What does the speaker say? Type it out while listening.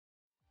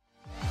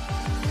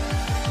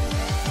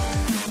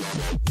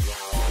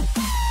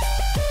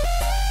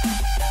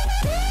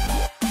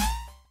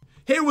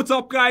what's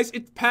up, guys?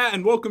 It's Pat,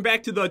 and welcome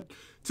back to the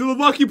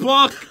Lucky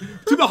Block,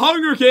 to the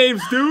Hunger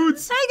Games,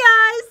 dudes. Hey,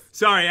 guys.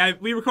 Sorry,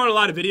 we recorded a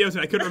lot of videos,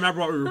 and I couldn't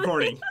remember what we were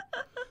recording.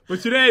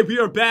 But today, we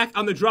are back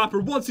on the dropper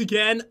once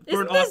again.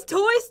 Isn't this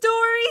Toy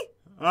Story?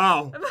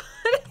 Oh.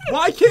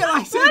 Why can't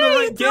I say the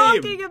right game? What are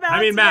you talking about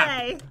today?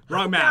 Map.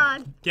 Wrong map.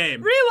 God.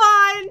 Game.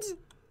 Rewind.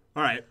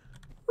 All right.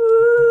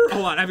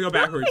 Hold on, I have to go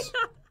backwards.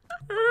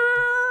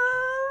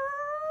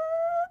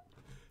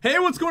 Hey,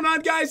 what's going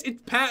on, guys?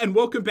 It's Pat, and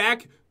welcome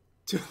back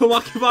to the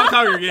Lucky Block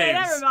Hunger Games. Okay,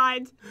 never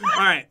mind. All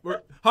right,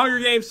 we're Hunger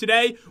Games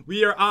today.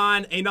 We are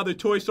on another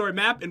Toy Story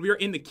map, and we are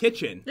in the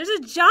kitchen. There's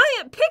a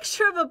giant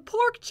picture of a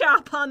pork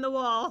chop on the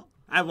wall.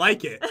 I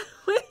like it.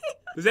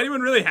 Does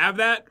anyone really have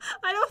that?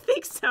 I don't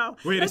think so.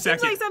 Wait a second.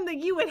 That seems like something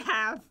you would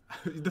have.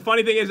 The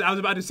funny thing is, I was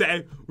about to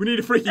say, we need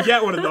to freaking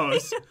get one of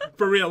those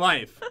for real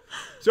life.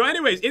 So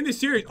anyways, in this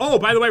series, oh,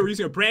 by the way, we're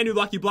using a brand new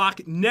Lucky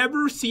Block,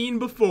 never seen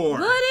before.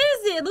 What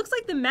is it? It looks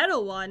like the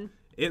metal one.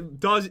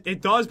 It does,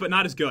 but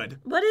not as good.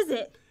 What is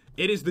it?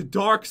 It is the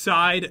Dark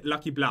Side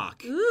Lucky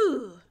Block.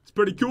 Ooh. It's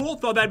pretty cool.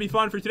 Thought that'd be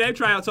fun for today.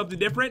 Try out something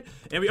different.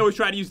 And we always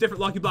try to use different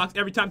Lucky Blocks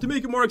every time to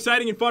make it more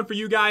exciting and fun for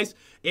you guys.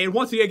 And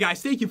once again,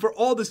 guys, thank you for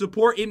all the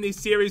support in this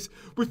series.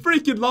 We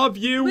freaking love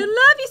you. We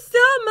love you so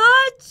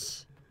much.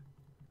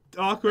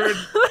 Awkward.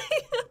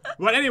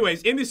 But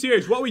anyways, in this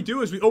series, what we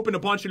do is we open a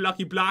bunch of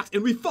Lucky Blocks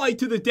and we fight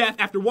to the death.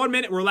 After 1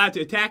 minute, we're allowed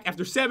to attack.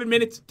 After 7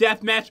 minutes,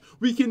 death match.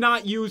 We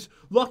cannot use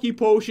Lucky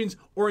Potions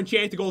or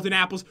Enchanted Golden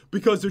Apples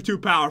because they're too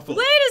powerful.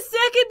 Wait a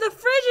second, the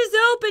fridge is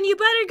open. You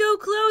better go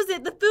close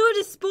it. The food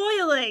is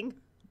spoiling.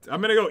 I'm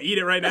gonna go eat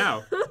it right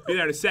now. Be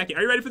there in a second.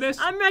 Are you ready for this?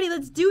 I'm ready.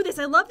 Let's do this.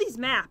 I love these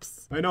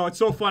maps. I know, it's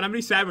so fun. I'm gonna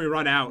be sad when we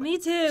run out. Me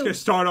too. Just gonna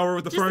start over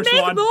with the first make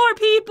one. more,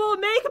 people.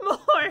 Make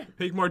more.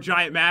 Make more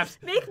giant maps.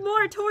 Make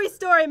more Toy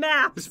Story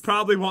maps. This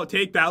probably won't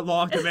take that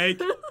long to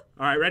make. All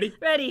right, ready?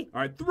 Ready.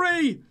 All right,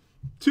 3,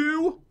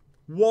 2,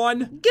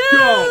 1,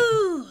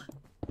 go!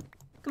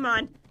 Come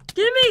on.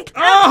 Give me.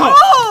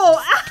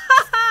 Oh!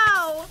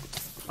 Ow!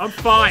 I'm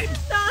fine.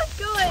 Not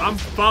good. I'm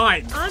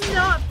fine. I'm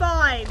not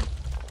fine.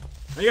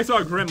 I think I saw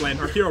a Gremlin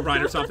or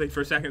Herobrine or something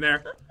for a second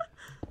there.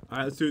 All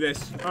right, let's do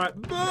this. All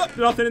right,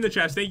 nothing in the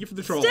chest. Thank you for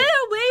the troll. Stay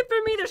away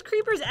from me. There's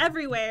creepers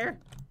everywhere.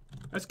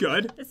 That's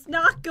good. It's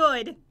not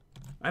good.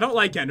 I don't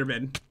like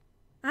Enderman.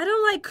 I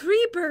don't like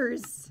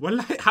creepers.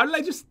 How did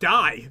I just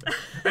die?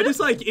 I just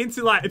like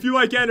instant like, if you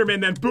like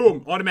Enderman, then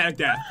boom, automatic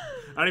death.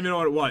 I don't even know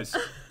what it was.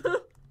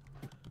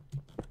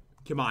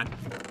 Come on.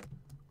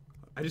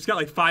 I just got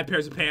like 5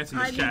 pairs of pants in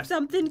this I need chest.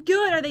 something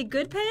good. Are they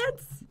good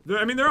pants?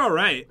 I mean, they're all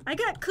right. I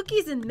got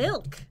cookies and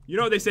milk. You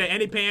know what they say,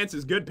 any pants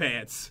is good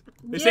pants.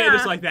 They say it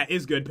just like that,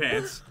 is good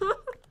pants.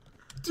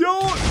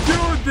 Don't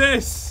do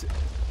this.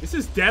 This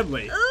is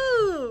deadly.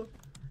 Ooh.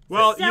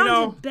 Well, you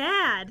know,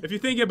 bad. If you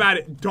think about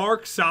it,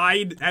 Dark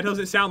Side, that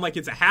doesn't sound like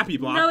it's a happy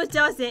block. No, it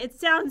doesn't. It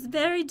sounds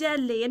very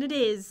deadly, and it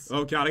is.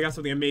 Oh god, I got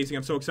something amazing.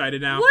 I'm so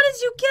excited now. What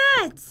did you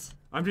get?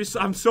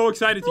 I'm so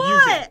excited to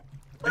use it.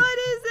 What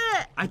is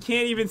it? I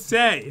can't even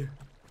say.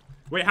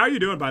 Wait, how are you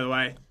doing, by the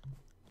way?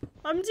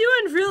 I'm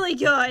doing really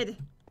good.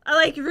 I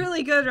like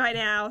really good right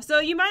now. So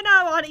you might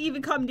not want to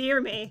even come near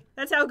me.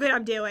 That's how good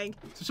I'm doing.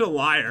 Such a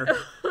liar.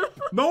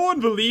 No one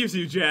believes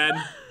you, Jen.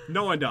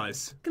 No one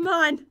does. Come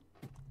on.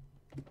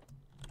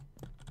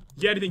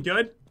 You got anything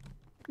good?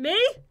 Me?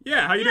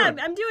 Yeah, how you doing?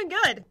 I'm doing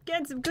good.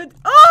 Getting some good.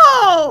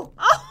 Oh!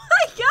 Oh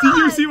my god! Did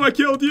you see what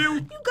killed you?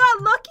 You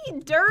got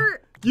lucky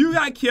dirt. You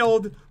got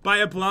killed by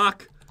a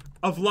block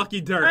of lucky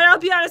dirt. Alright, I'll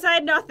be honest, I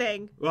had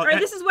nothing. Well, Alright,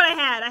 this is what I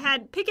had. I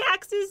had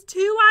pickaxes, 2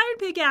 iron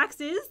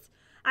pickaxes.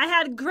 I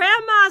had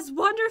Grandma's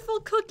wonderful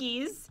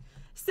cookies,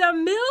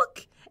 some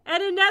milk,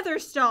 and a nether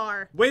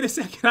star. Wait a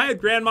second, I had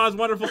Grandma's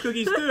wonderful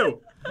cookies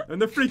too.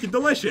 And they're freaking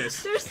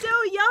delicious. They're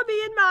so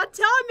yummy in my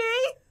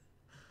tummy.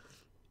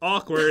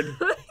 Awkward.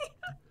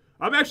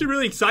 I'm actually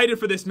really excited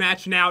for this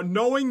match now,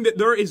 knowing that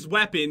there is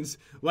weapons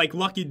like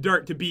lucky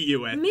dirt to beat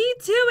you with. Me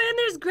too, and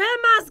there's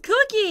Grandma's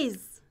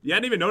cookies. You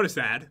hadn't even noticed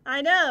that.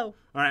 I know.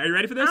 All right, are you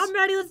ready for this? I'm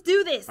ready. Let's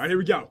do this. All right, here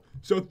we go.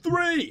 So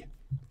 3,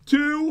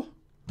 2,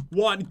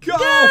 1, go!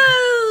 Go!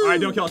 All right,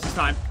 don't kill us this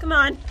time. Come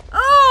on.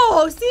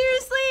 Oh,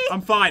 seriously?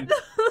 I'm fine.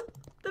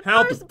 The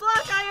Help. first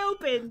block I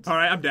opened. All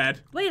right, I'm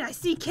dead. Wait, I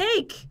see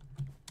cake.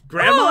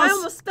 Grandma's? Oh, I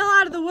almost fell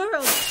out of the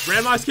world.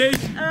 Grandma's cake?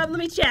 Let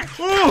me check.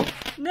 Oh!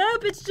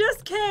 Nope, it's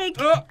just cake.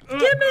 Give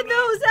me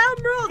those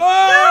emeralds.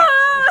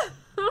 Oh!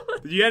 No!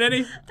 Did you get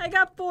any? I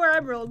got 4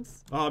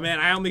 emeralds. Oh man,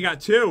 I only got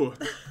 2.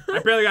 I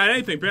barely got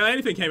anything. Barely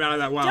anything came out of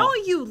that well.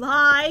 Don't you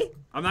lie.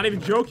 I'm not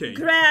even joking.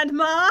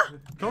 Grandma.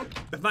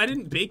 If I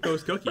didn't bake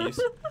those cookies,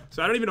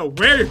 so I don't even know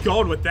where you're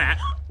going with that.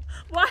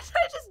 Why did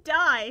I just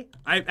die?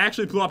 I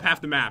actually blew up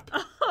half the map.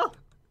 Oh.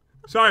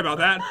 Sorry about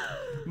that.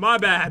 My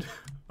bad.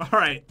 All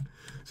right,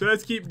 so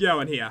let's keep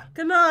going here.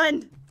 Come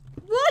on.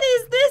 What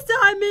is this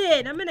I'm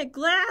in? I'm in a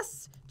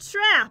glass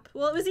trap.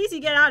 Well, it was easy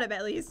to get out of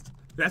at least.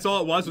 That's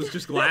all it was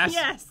just glass?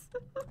 Yes.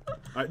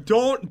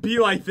 Don't be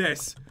like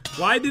this.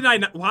 Why did I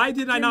not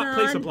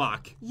place a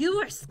block? You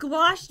were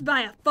squashed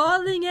by a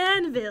falling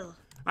anvil.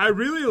 I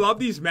really love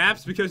these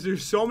maps because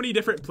there's so many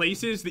different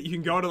places that you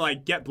can go to,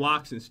 like, get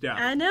blocks and stuff.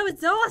 I know,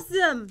 it's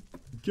awesome.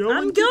 to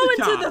I'm going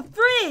to the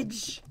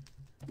fridge.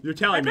 You're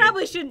telling me. I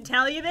probably shouldn't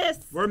tell you this.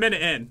 We're a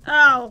minute in.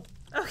 Oh,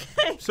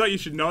 okay. So you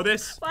should know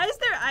this. Why is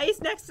there ice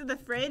next to the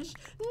fridge?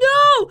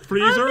 No!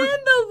 Freezer? I'm in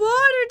the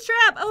water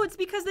trap. Oh, it's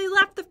because they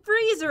left the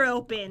freezer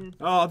open.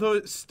 Oh,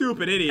 those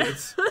stupid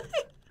idiots.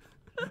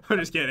 I'm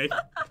just kidding.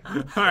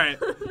 All right.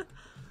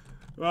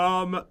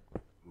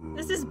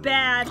 This is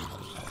bad.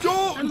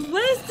 Don't! I'm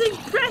wasting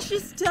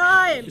precious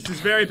time. This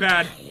is very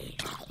bad.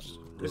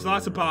 There's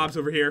lots of Bobs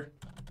over here.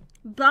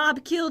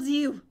 Bob killed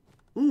you.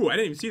 Ooh, I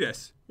didn't even see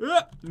this.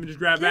 Let me just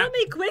grab Kill that.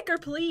 me quicker,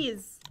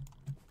 please.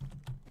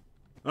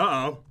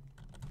 Uh-oh.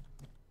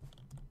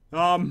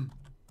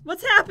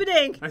 What's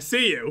happening? I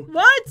see you.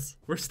 What?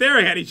 We're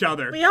staring at each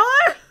other. We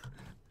are?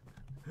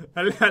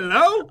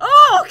 Hello?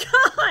 Oh,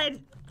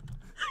 God.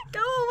 Go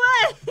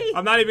away.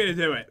 I'm not even gonna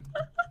do it.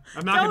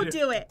 I'm not gonna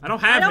do it. I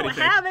don't have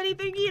anything. I don't have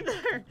anything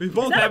either. We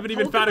both haven't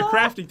even found a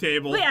crafting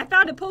table. Wait, I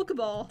found a Pokeball.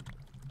 All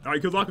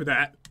right, good luck with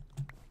that.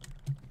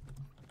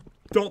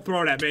 Don't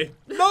throw it at me.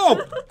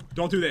 No!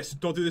 Don't do this.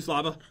 Don't do this,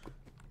 lava.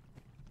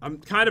 I'm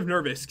kind of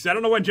nervous because I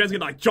don't know when Jen's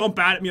gonna like jump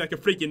out at me like a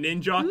freaking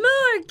ninja.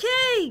 More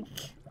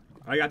cake.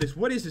 I got this.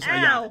 What is this? Ow.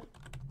 I got.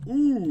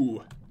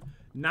 Ooh,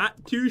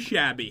 not too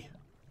shabby.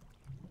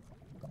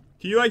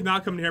 Can you like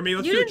not come near me?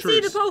 Let's You do a didn't see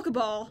truce. the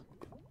Pokeball.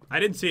 I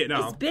didn't see it.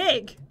 No. It's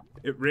big.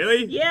 It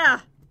really?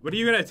 Yeah. What are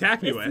you gonna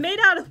attack me It's with? made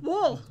out of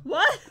wool.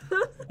 What?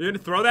 You're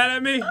gonna throw that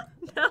at me?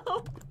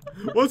 No.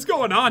 What's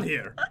going on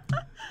here?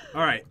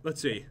 All right, let's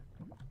see.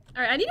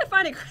 All right, I need to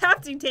find a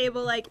crafting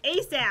table like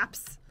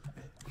ASAPs.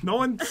 No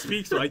one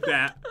speaks like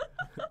that.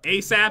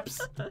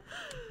 ASAPs.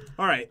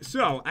 All right,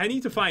 so I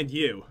need to find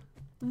you.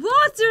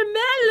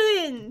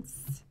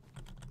 Watermelons.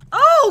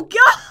 Oh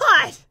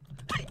God!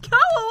 Go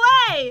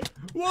away!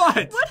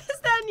 What? What is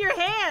that in your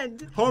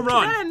hand? Home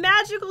run. Is that a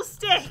magical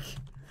stick?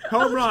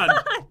 Home run.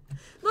 God.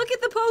 Look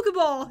at the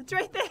Pokeball. It's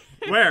right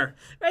there. Where?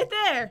 Right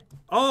there.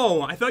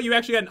 Oh, I thought you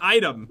actually had an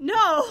item.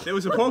 No. It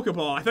was a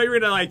Pokeball. I thought you were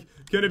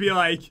gonna be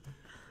like,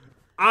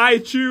 I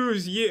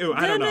choose you.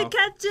 I don't know. Gonna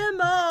catch 'em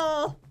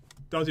all.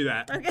 Don't do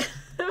that. Okay.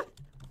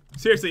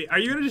 Seriously, are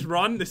you gonna just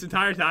run this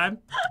entire time?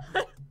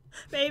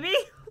 Maybe.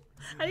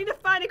 I need to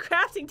find a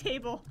crafting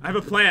table. I have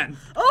a plan.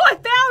 Oh, I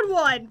found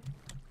one.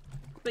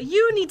 But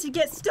you need to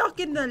get stuck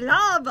in the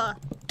lava.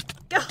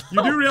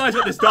 You do realize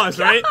what this does,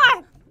 right?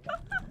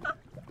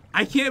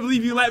 I can't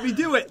believe you let me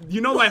do it.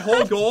 You know my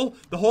whole goal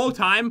the whole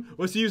time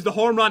was to use the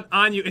home run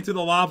on you into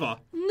the lava.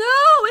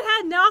 No, it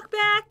had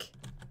knockback.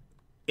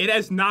 It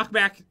has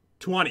knockback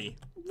 20.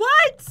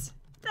 What?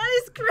 That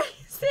is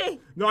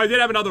crazy. No, I did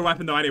have another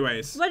weapon though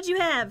anyways. What did you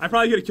have? I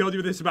probably could have killed you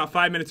with this about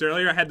 5 minutes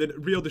earlier. I had the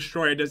real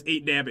destroyer. It does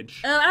 8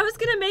 damage. I was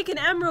gonna make an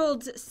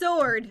emerald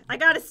sword. I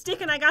got a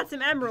stick and I got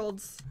some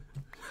emeralds.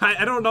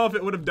 I don't know if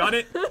it would have done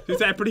it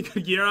since I had pretty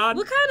good gear on.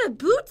 What kind of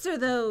boots are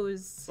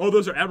those? Oh,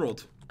 those are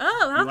emerald.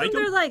 Oh, how come like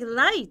they're them? like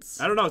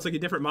lights? I don't know. It's like a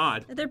different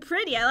mod. They're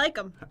pretty. I like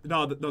them.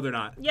 No, they're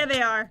not. Yeah,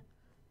 they are.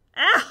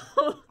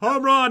 Ow!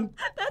 Home run.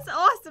 That's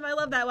awesome. I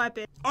love that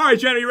weapon. All right,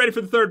 Jen, are you ready for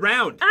the third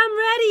round? I'm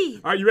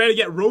ready. All right, you ready to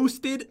get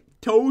roasted,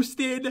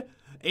 toasted,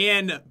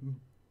 and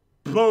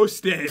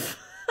boasted?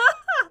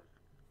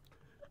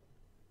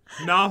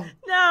 No?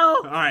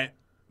 No. All right.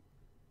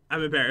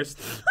 I'm embarrassed.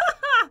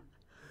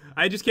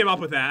 I just came up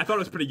with that. I thought it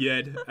was pretty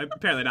good.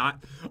 Apparently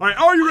not. All right,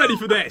 are you ready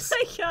for this? Oh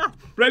my God.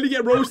 Ready to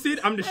get roasted?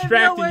 I'm I have no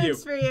distracting you.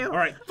 words for you. All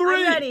right, I'm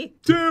ready.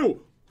 3,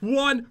 2,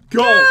 1,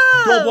 go. Go.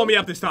 Don't blow me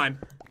up this time.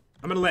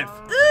 I'm gonna live.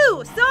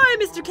 Ooh, sorry,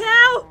 Mr.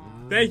 Cow.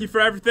 Thank you for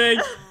everything.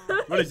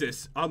 What is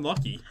this?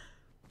 Unlucky.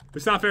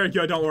 It's not very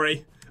good, don't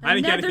worry. I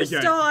didn't get Another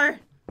anything star.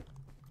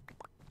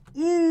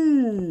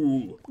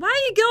 Ooh. Why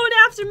are you going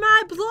after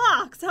my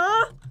blocks,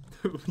 huh?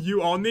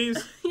 You own these?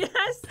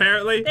 Yes.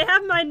 Apparently. They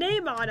have my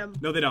name on them.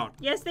 No, they don't.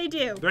 Yes, they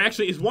do. There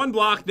actually is one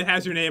block that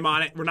has your name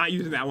on it. We're not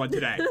using that one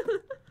today. All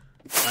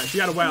right, you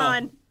got a well. Come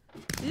on.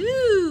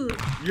 Ooh.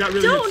 You got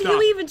really Don't good stuff.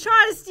 you even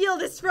try to steal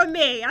this from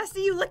me. I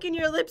see you licking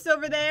your lips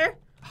over there.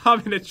 I'm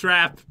in a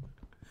trap.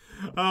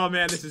 Oh,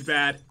 man, this is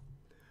bad.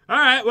 All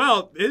right,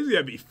 well, this is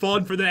going to be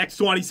fun for the next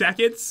 20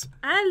 seconds.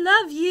 I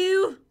love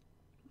you.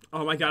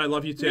 Oh, my God, I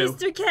love you, too.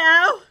 Mr.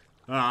 Cow.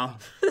 Oh,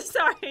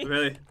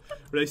 Sorry.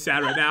 really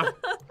sad right now.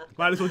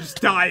 Might as well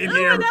just die in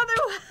here. Another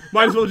one.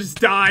 Might as well just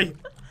die.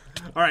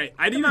 All right,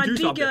 I need Come to on, do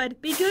be something.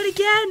 good. Be good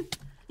again.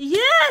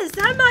 Yes,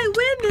 I might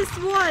win this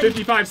one.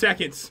 55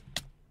 seconds.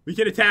 We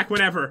can attack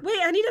whenever. Wait,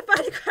 I need to find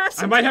a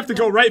crafting I might have to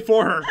go right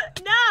for her.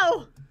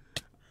 No.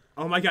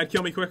 Oh my God,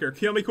 kill me quicker.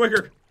 Kill me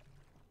quicker.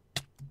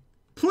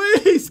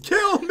 Please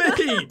kill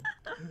me.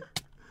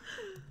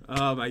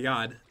 Oh my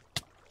God.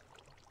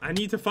 I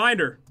need to find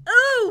her.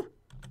 Ooh.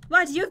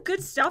 Why, do you have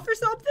good stuff or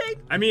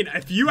something? I mean,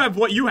 if you have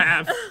what you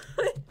have,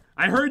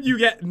 I heard you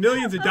get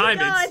millions of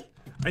diamonds. God.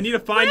 I need to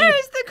find you.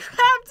 Where's the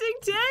crafting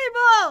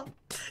table?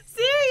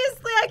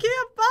 Seriously, I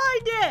can't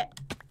find it.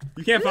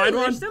 You can't find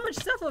one? There's so much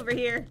stuff over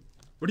here.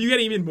 What, are you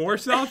getting even more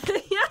stuff?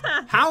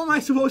 Yeah. How am I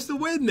supposed to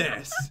win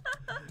this?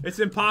 It's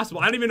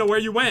impossible. I don't even know where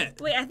you went.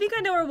 Wait, I think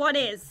I know where one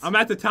is. I'm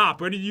at the top.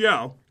 Where did you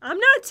go? I'm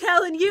not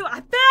telling you. I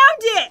found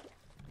it.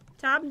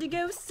 Time to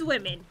go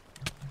swimming.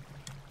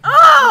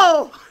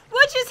 Oh!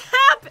 What just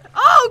happened?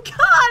 Oh,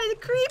 God! The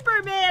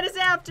creeper man is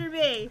after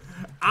me.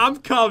 I'm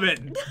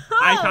coming. No.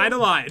 I kind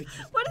of lied.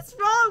 What is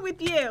wrong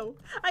with you?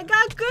 I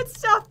got good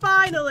stuff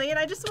finally, and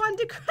I just wanted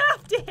to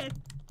craft it.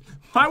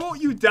 Why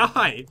won't you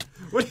die?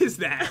 What is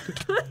that?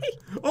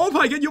 Oh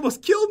my God, you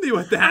almost killed me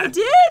with that. I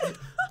did?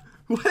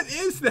 What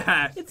is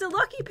that? It's a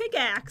lucky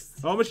pickaxe.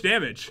 How much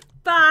damage?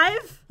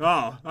 5.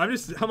 Oh, I'm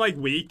like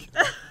weak.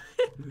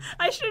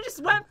 I should have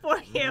just went for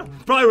you.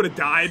 Probably would have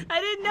died. I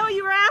didn't know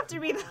you were after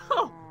me,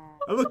 though.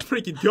 I looked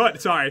pretty good.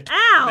 Sorry.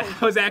 Ow!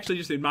 I was actually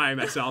just admiring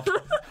myself.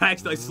 I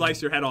accidentally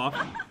sliced your head off.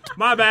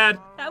 My bad.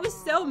 That was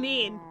so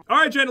mean. All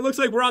right, Jen, it looks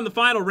like we're on the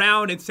final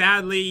round, and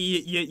sadly,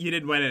 you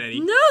didn't win it any.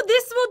 No,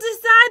 this will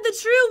decide the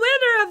true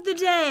winner of the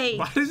day.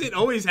 Why does it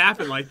always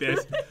happen like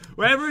this?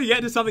 Whenever we get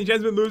into something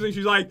Jen's been losing,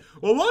 she's like,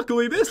 well,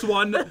 luckily this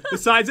one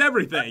decides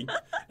everything.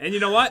 And you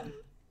know what?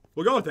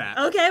 We'll go with that.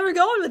 Okay, we're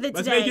going with it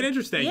Let's today. make it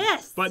interesting.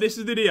 Yes. But this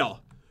is the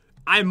deal.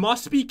 I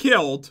must be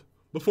killed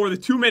before the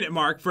 2-minute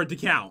mark for it to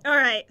count. All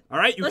right. All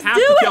right? You Let's have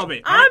do to it. kill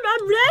me. I'm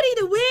ready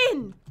to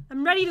win.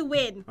 I'm ready to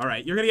win. All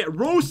right, you're going to get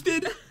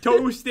roasted,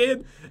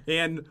 toasted,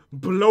 and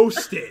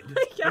bloasted. Oh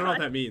I don't know what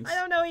that means. I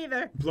don't know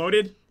either.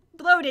 Bloated?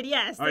 Bloated,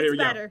 yes. All right, here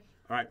That's we better.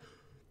 go. All right.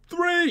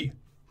 3,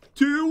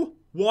 2,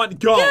 1,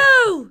 go.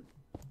 Go!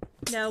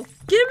 No.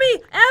 Give me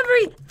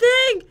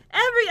everything.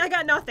 I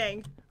got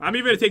nothing. I'm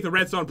even going to take the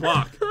redstone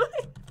block.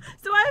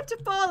 So I have to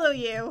follow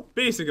you.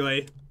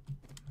 Basically.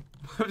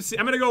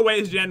 I'm going to go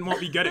ways Jen won't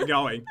be good at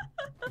going.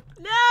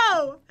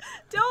 No!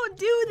 Don't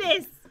do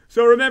this.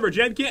 So remember,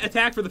 Jen can't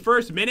attack for the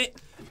first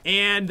minute,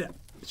 and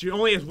she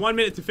only has 1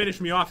 minute to finish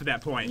me off at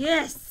that point.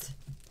 Yes.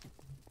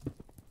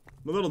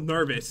 I'm a little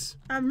nervous.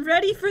 I'm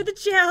ready for the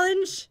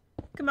challenge.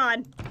 Come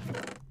on.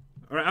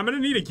 All right, I'm going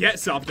to need to get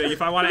something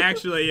if I want to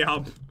actually,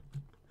 Oh,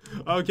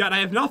 God, I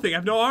have nothing. I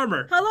have no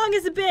armor. How long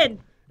has it been?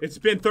 It's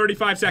been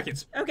 35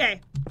 seconds. Okay.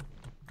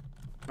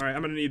 All right,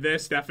 I'm going to need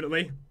this,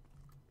 definitely.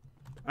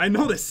 I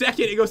know the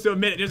second it goes to a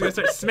minute, you're just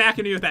going to start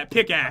smacking me with that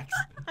pickaxe.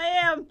 I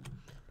am.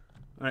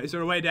 All right, so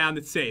we're way down.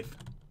 It's safe.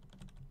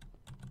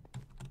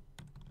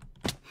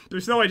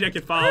 There's no way Jen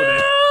can follow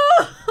this.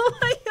 Oh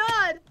my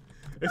God.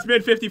 It's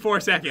been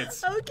 54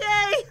 seconds.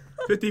 Okay.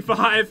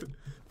 55,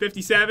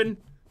 57,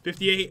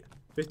 58,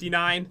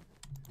 59.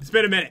 It's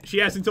been a minute. She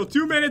has until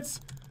 2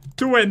 minutes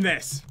to win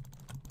this.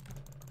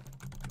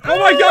 Oh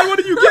my God, what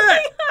did you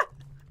get?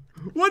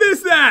 What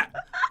is that?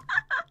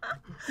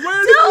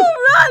 Where did Don't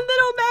you... run,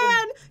 little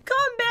man.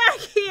 Come back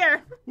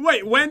here.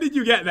 Wait, when did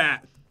you get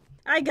that?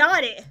 I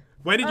got it.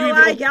 When did you Oh,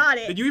 even I got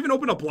it. Did you even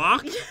open a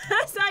block?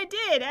 Yes, I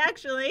did,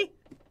 actually.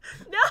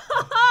 No,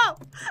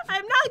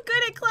 I'm not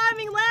good at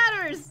climbing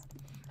ladders.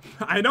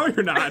 I know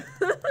you're not.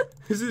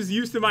 This is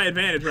used to my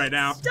advantage right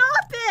now.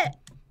 Stop it.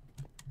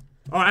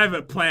 Oh, I have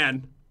a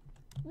plan.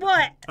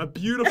 What? A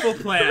beautiful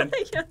plan. Oh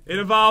my God. It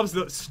involves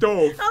the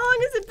stove. How long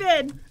has it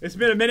been? It's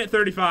been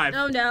 1:35.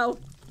 Oh no.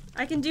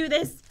 I can do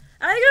this.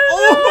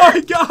 Oh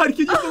my God, can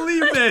you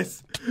believe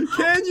this?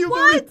 Can you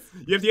What?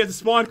 believe? You have to get to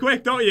spawn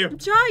quick, don't you? I'm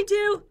trying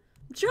to.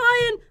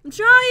 I'm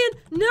trying.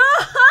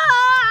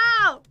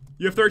 No!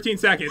 You have 13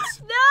 seconds.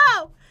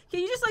 No! Can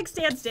you just like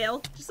stand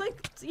still? Just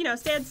like,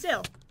 stand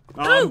still.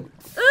 Ooh!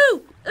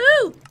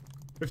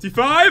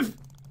 55,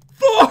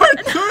 4,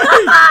 3,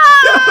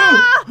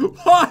 2,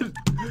 1.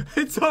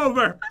 It's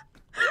over.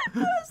 That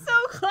was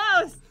so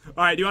close.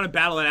 All right, do you want to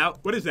battle it out?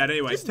 What is that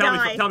anyways? Just Tell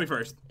die. me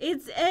first.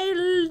 It's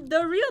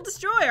the real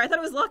destroyer. I thought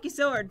it was Lucky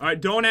Sword. All right,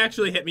 don't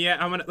actually hit me yet.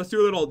 Let's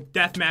do a little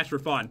death match for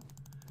fun.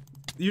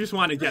 You just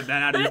want to get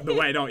that out of the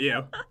way, don't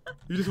you?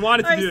 You just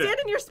wanted to do it. Stand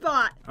in your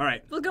spot. All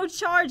right. We'll go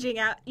charging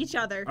at each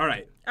other. All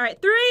right. All right,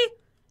 3,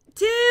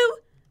 2,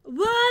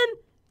 1,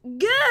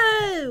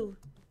 go!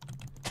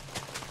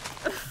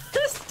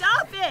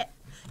 Stop it!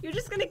 You're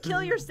just gonna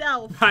kill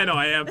yourself. I know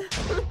I am.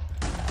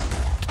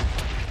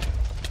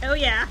 Oh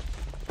yeah.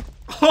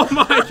 Oh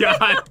my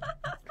God.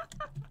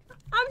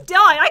 I'm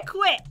done. I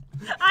quit.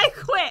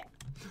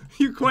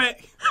 You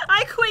quit.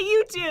 I quit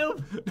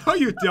YouTube. No,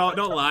 you don't.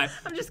 Don't lie.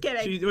 I'm just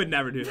kidding. She would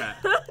never do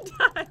that.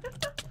 Done.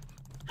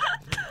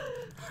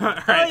 All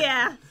right. Oh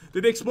yeah.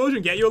 Did the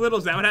explosion get you a little?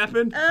 Is that what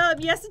happened?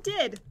 Yes it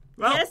did.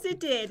 Well- yes it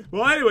did.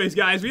 Well, anyways,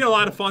 guys, we had a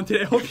lot of fun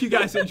today. Hope you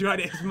guys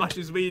enjoyed it as much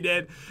as we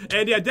did.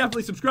 And yeah,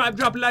 definitely subscribe,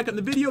 drop a like on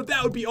the video.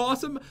 That would be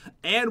awesome.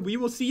 And we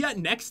will see you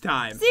next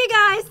time. See you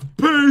guys.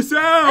 Peace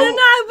out. And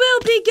I will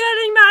be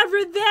getting my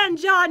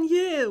revenge on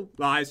you.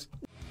 Lies.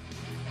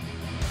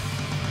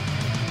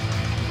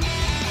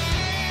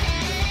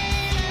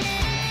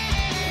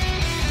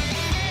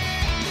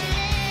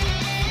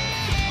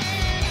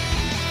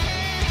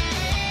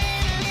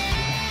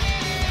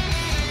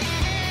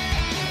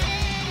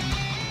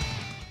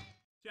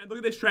 Look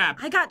at this trap.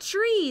 I got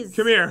trees.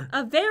 Come here.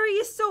 Of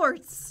various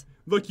sorts.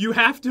 Look, you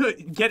have to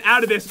get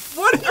out of this.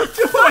 What are you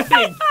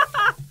doing?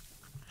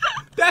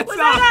 That's Was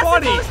not I not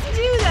funny. supposed to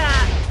do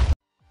that?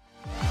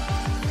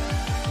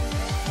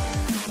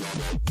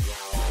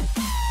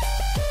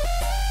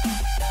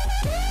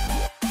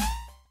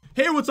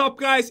 Hey, what's up,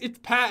 guys? It's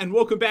Pat, and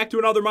welcome back to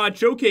another mod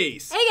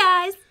showcase. Hey,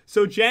 guys.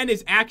 So Jen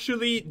is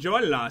actually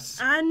joining us.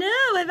 I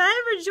know. Have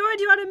I ever joined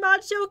you on a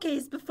mod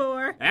showcase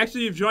before?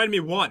 Actually, you've joined me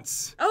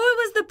once. Oh, it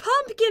was the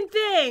pumpkin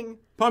thing.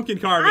 Pumpkin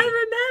carving. I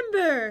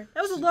remember.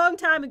 That was a long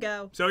time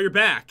ago. So you're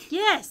back.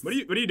 Yes. What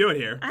are you doing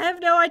here? I have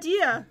no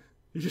idea.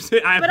 You just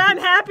But I'm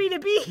happy to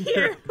be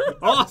here.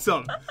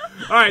 Awesome.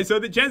 All right, so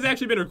Jen's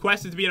actually been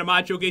requested to be in a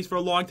mod showcase for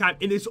a long time,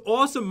 and this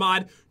awesome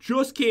mod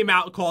just came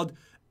out called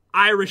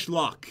Irish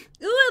Luck.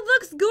 Ooh, it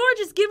looks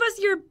gorgeous. Give us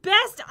your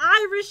best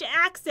Irish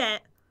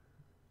accent.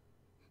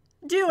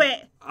 Do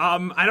it. I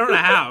don't know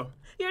how.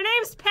 Your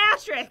name's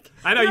Patrick.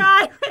 I know. You're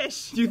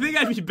Irish. You think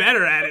I'd be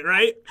better at it,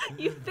 right?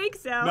 You think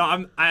so?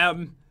 No, I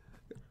am.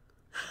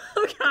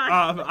 Oh,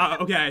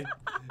 God. Okay.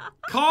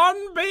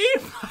 Corned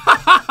beef? All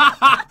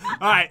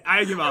right,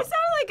 I give up. You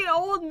sound like an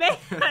old man.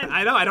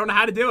 I know, I don't know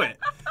how to do it.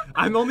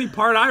 I'm only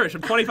part Irish.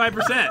 I'm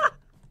 25%.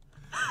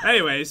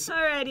 Anyways,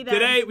 Alrighty then.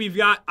 today we've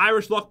got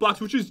Irish Luck Blocks,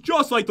 which is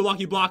just like the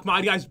Lucky Block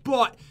mod, guys,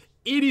 but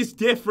it is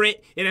different.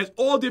 It has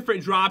all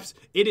different drops.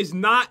 It is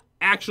not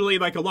actually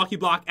like a Lucky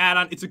Block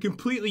add-on. It's a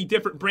completely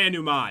different, brand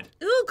new mod.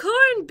 Ooh,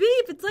 corned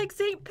beef. It's like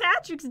St.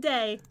 Patrick's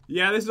Day.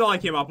 Yeah, this is all I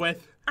came up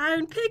with.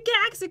 Iron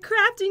pickaxe, a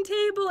crafting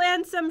table,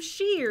 and some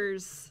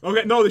shears.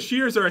 Okay, no, the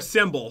shears are a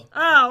symbol.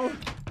 Oh.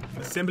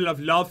 A symbol of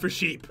love for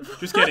sheep.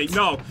 Just kidding.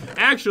 No,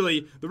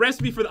 actually, the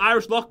recipe for the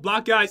Irish Luck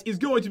Block, guys, is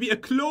going to be a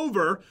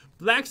clover,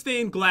 black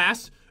stained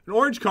glass, an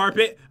orange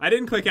carpet. I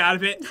didn't click out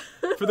of it.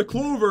 For the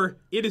clover,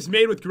 it is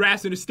made with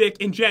grass and a stick.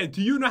 And Jen,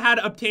 do you know how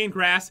to obtain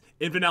grass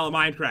in vanilla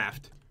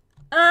Minecraft?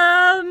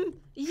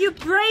 You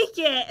break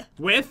it.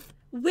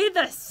 With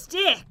a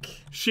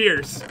stick.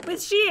 shears.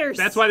 With shears.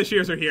 That's why the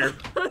shears are here.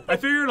 I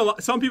figured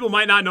some people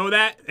might not know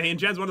that, and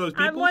Jen's one of those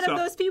people. I'm one of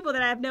those people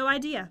that I have no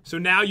idea. So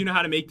now you know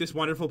how to make this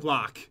wonderful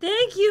block.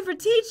 Thank you for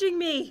teaching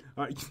me.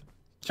 All right,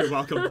 you're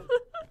welcome.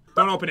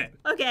 Don't open it.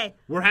 Okay.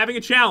 We're having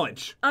a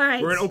challenge. All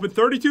right. We're going to open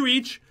 32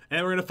 each,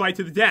 and we're going to fight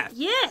to the death.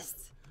 Yes.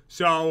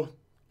 So,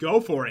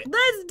 go for it.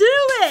 Let's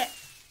do it.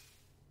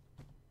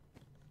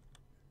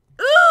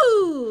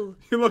 Ooh.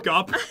 You look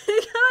up. I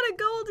got a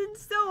golden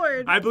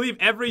sword. I believe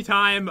every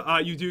time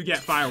you do get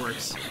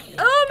fireworks.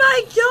 Oh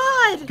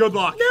my God. Good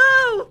luck.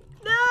 No.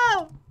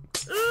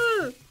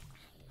 Ooh.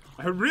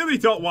 I really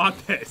don't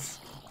want this.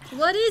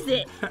 What is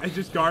it? It's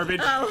just garbage.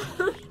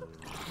 Oh.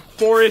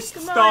 Forest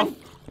Come stuff. on.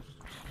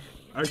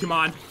 All right, come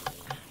on.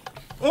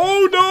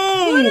 Oh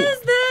no! What is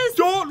this?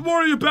 Don't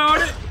worry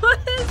about it. What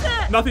is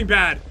it? Nothing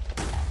bad.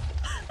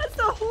 That's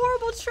a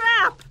horrible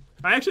trap.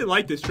 I actually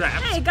like this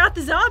trap. Hey, got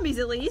the zombies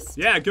at least.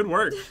 Yeah, good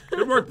work.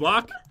 Good work,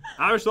 Block.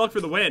 Irish Luck for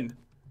the win.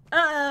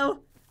 Uh-oh.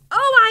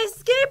 Oh, I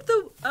escaped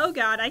the... Oh,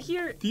 God, I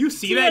hear... Do you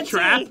see TNT. that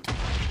trap?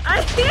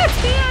 I hear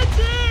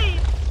TNT.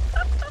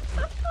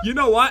 You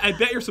know what? I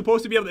bet you're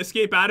supposed to be able to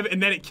escape out of it,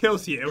 and then it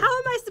kills you. How am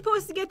I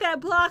supposed to get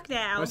that block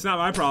now? That's not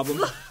my problem.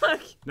 Look.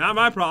 Not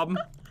my problem.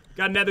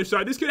 Got another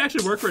sword. This could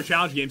actually work for a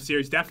challenge game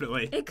series,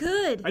 definitely. It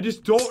could. I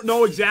just don't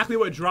know exactly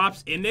what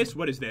drops in this.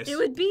 What is this? It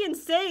would be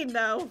insane,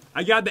 though.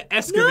 I got the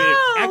excavator.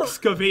 No!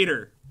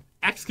 Excavator.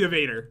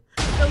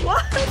 The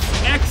what?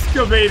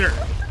 Excavator.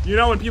 You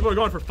know when people are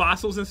going for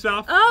fossils and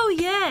stuff? Oh,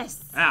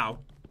 yes. Ow.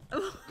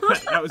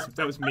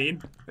 that was mean.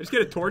 I just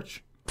get a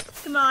torch.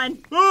 Come on.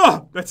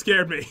 Oh, that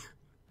scared me.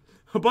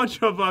 A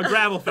bunch of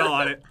gravel fell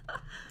on it.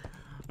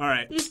 All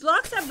right. These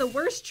blocks have the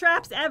worst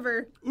traps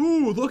ever.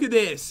 Ooh, look at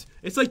this.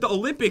 It's like the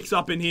Olympics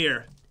up in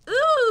here.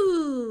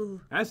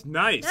 Ooh. That's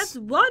nice. That's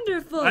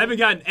wonderful. I haven't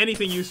gotten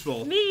anything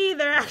useful. Me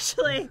either,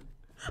 actually.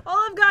 All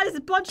I've got is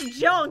a bunch of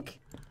junk.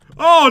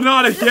 Oh,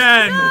 not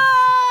again. No!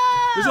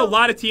 There's a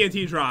lot of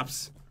TNT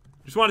drops.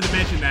 Just wanted to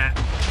mention that.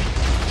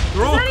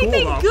 They're all Does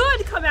anything cool, though.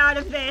 good come out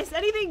of this?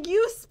 Anything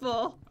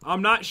useful?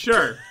 I'm not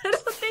sure. I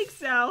don't think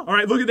so. All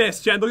right, look at this,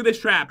 Jen. Look at this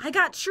trap. I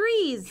got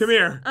trees. Come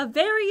here. Of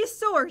various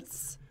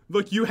sorts.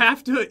 Look, you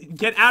have to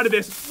get out of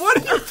this. What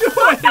are you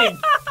doing?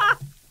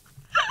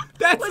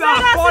 That's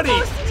not funny. Was I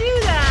not supposed to do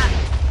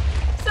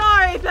that?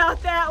 Sorry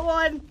about that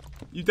one.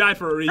 You died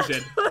for a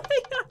reason.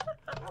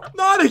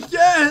 Not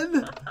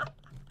again.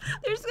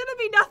 There's gonna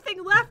be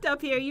nothing left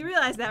up here. You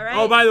realize that, right?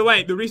 Oh, by the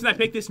way, the reason I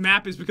picked this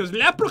map is because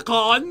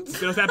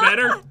leprechauns. Is that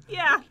better?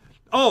 Yeah.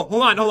 Oh,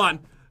 hold on.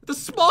 The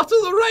spot of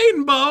the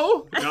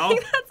rainbow. I No?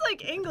 think that's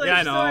like English, Yeah,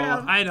 I know. sort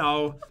of. I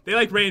know. They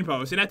like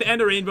rainbows, and at the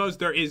end of rainbows,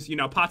 there is,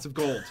 pots of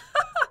gold,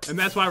 and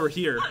that's why we're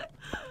here.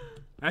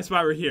 That's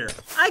why we're here.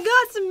 I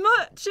got some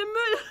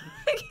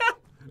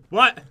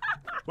What?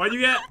 What'd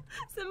you get?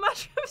 some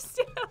mushroom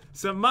stew.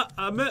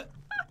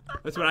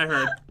 That's what I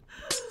heard.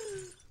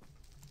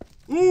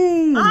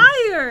 Ooh!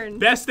 Iron.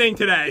 Best thing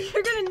today.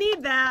 You're gonna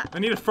need that. I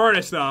need a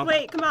furnace, though.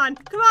 Wait, come on,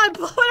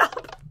 blow it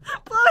up.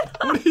 Blow it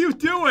up. What are you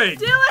doing?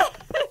 Do it.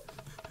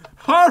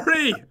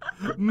 Hurry!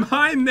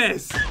 Mine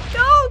this.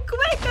 Go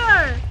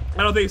quicker.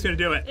 I don't think it's gonna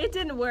do it. It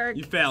didn't work.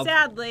 You failed.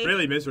 Sadly.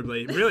 Really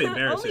miserably. Really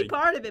embarrassing. Only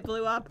part of it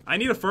blew up. I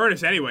need a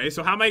furnace anyway,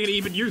 so how am I gonna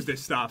even use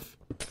this stuff?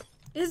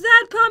 Is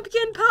that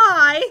pumpkin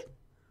pie?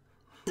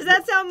 Does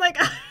that sound like...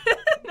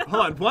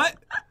 Hold on, what?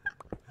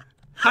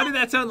 How did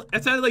that sound?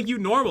 That sounded like you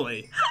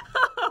normally.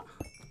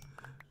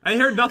 I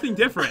heard nothing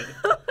different.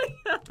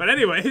 But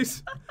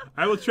anyways,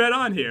 I will tread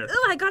on here.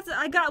 Ooh, I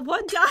got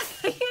one dime.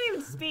 I can't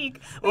even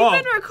speak. We've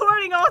been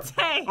recording all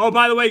day. Oh,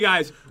 by the way,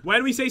 guys,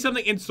 when we say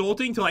something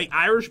insulting to like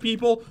Irish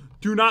people,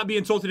 do not be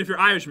insulted if you're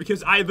Irish,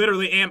 because I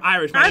literally am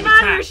Irish. I'm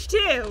Irish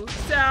too,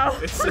 so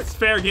it's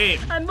fair game.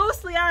 I'm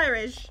mostly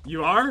Irish.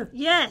 You are?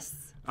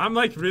 Yes. I'm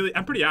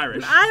pretty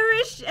Irish. I'm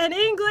Irish and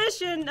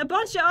English and a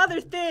bunch of other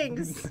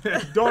things.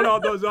 Don't know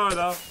what those are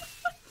though.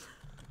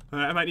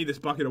 I might need this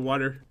bucket of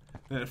water.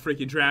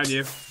 Freaking drown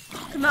you.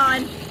 Come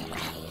on.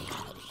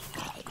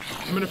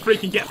 I'm gonna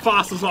freaking get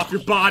fossils off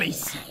your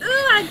bodies. Ooh,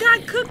 I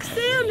got cooked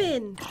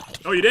salmon.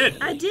 Oh, you did?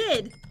 I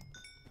did.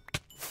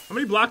 How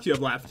many blocks do you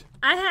have left?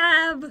 I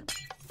have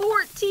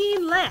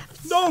 14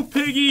 left. No,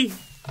 piggy.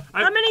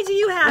 How many do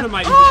you have? What am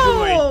I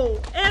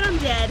doing? And I'm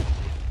dead.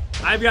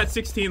 I've got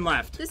 16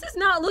 left. This is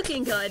not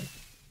looking good.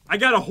 I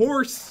got a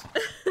horse.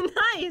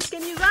 Nice.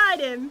 Can you ride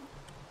him?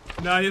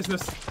 No, he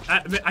doesn't.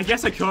 I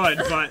guess I could,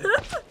 but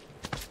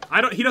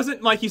he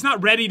doesn't he's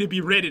not ready to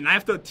be ridden. I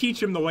have to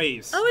teach him the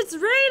ways. Oh, it's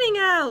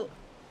raining out.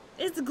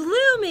 It's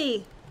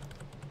gloomy.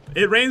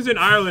 It rains in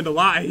Ireland a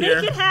lot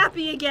here. Make it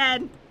happy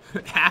again.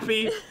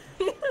 Happy?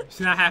 It's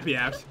not happy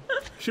apps.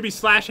 Should be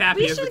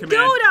 /happy as the command. We should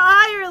go to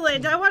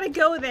Ireland. I want to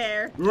go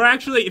there. We're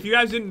actually, if you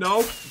guys didn't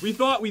know, we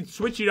thought we'd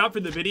switch it up for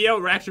the video.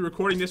 We're actually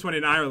recording this one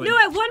in Ireland. No,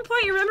 at one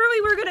point, you remember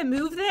we were going to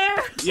move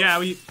there? Yeah,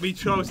 we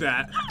chose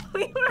that.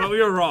 But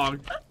we were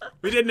wrong.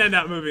 We didn't end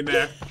up moving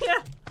there.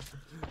 Yeah.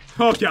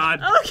 Oh, God.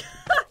 Oh,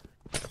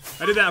 God.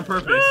 I did that on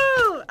purpose.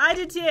 Ooh, I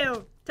did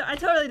too. I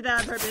totally did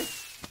that on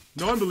purpose.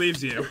 No one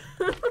believes you.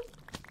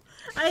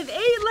 I have 8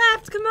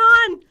 left. Come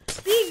on.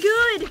 Be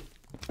good.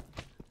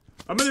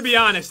 I'm gonna be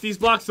honest, these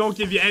blocks don't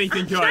give you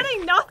anything good. I'm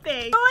getting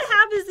nothing. All I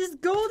have is this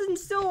golden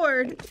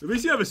sword. At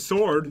least you have a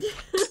sword.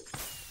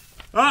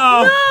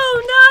 Uh-oh.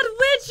 No, not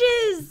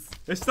witches.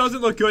 This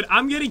doesn't look good.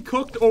 I'm getting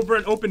cooked over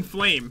an open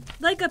flame.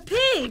 Like a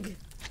pig.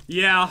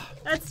 Yeah.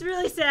 That's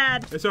really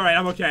sad. It's alright,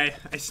 I'm okay.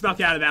 I snuck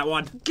out of that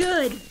one.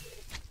 Good.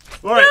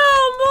 Alright.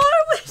 No,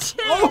 more witches.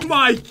 Oh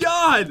my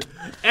God.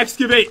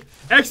 Excavate.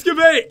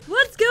 Excavate.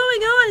 What's going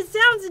on? It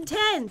sounds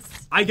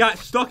intense. I got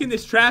stuck in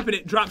this trap and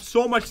it dropped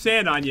so much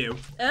sand on you.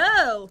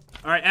 Oh.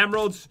 Alright,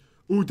 emeralds.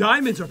 Ooh,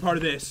 diamonds are part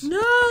of this.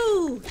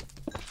 No.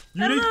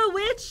 Hello,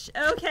 witch.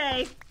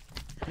 Okay.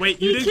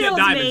 Wait, you didn't get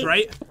diamonds,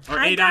 right? Or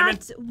I a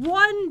diamond? got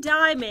 1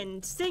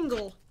 diamond,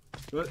 single.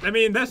 I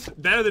mean, that's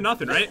better than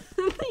nothing, right?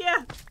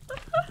 Yeah.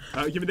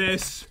 Give me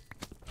this.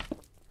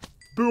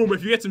 Boom,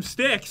 if you get some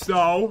sticks,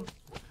 though,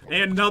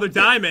 and another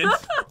diamond,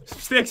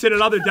 sticks and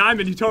another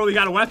diamond, you totally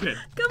got a weapon.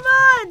 Come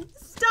on!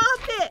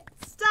 Stop it!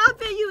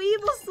 Stop it, you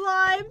evil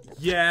slime!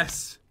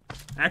 Yes.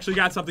 I actually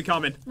got something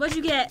coming. What'd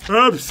you get?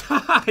 Oops,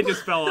 I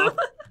just fell off.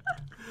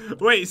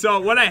 Wait, so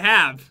what I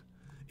have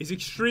is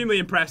extremely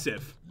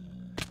impressive.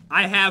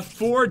 I have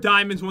 4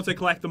 diamonds once I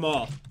collect them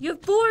all. You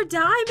have 4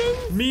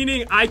 diamonds?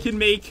 Meaning I can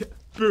make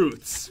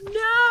boots.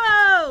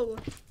 No!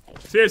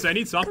 Seriously, I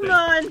need something. Come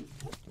on.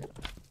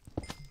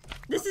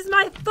 This is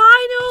my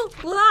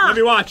final block. Let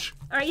me watch.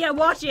 Alright, yeah,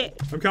 watch it.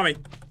 I'm coming.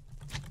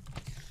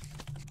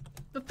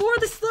 Before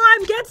the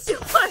slime gets to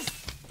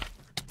us.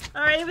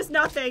 Alright, it was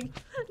nothing.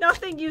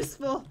 Nothing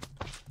useful.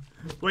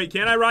 Wait,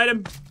 can I ride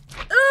him?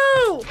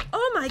 Ooh!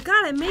 Oh my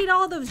God, I made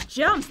all those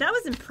jumps. That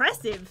was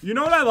impressive. You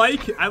know what I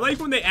like? I like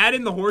when they add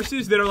in the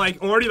horses that are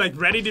like already like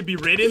ready to be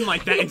ridden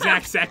like that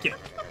exact second.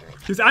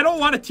 Because I don't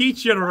want to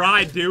teach you to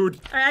ride, dude.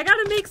 Alright, I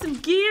gotta make some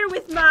gear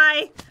with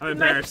my,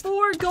 I'm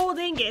 4 gold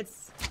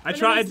ingots. I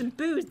tried some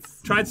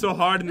boots. Tried so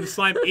hard and the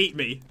slime ate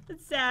me.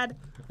 It's sad.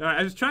 Alright,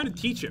 I was trying to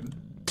teach him.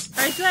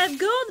 Alright, so I have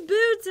gold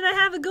boots and I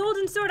have a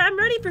golden sword. I'm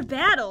ready for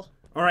battle.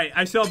 Alright,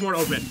 I still have more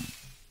open.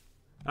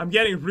 I'm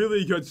getting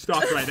really good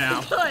stuff right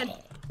now. Good.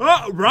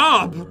 Oh,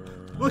 Rob!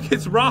 Look,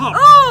 it's Rob!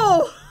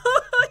 Oh!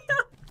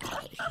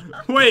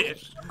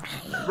 Wait,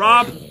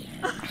 Rob,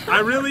 I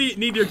really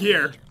need your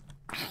gear.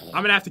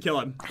 I'm gonna have to kill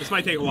him. This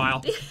might take a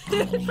while.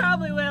 It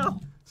probably will.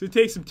 So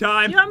take some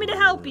time. You want me to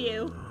help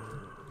you?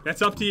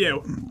 That's up to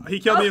you. He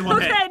killed me in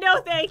one hit. Okay,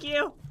 no thank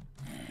you.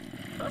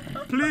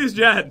 Please,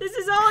 Jen. This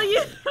is all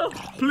you.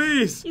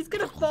 Please. He's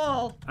gonna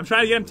fall. I'm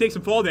trying to get him to take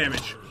some fall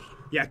damage.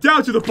 Yeah,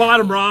 down to the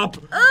bottom, Rob.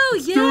 Oh,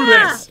 Let's yeah. do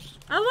this.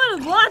 I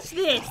want to watch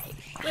this.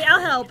 Wait,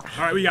 I'll help.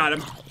 All right, we got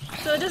him.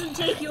 So it doesn't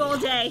take you all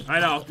day. I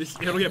know.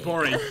 It'll get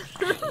boring.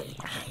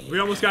 We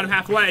almost got him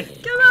halfway.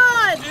 Come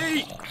on.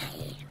 8,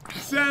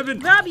 7.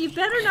 Rob, you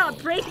better not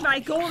break my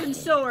golden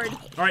sword.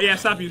 All right, yeah,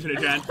 stop using it,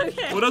 Jen.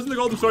 Okay. Well, doesn't the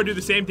golden sword do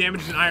the same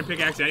damage as an iron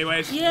pickaxe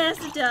anyways?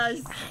 Yes, it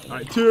does. All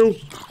right, 2,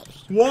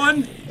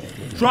 1.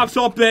 Drop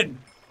something.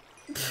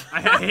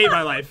 I hate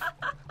my life.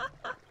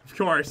 Of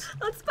course.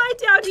 Let's fight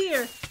down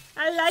here.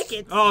 I like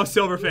it. Oh,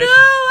 silverfish. No,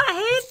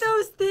 I hate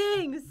those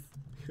things.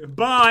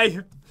 Bye.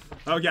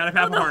 Oh, God, I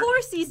have a heart. The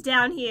horsey's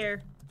down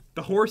here.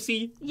 The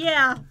horsey?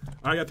 Yeah.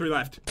 I got 3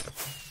 left.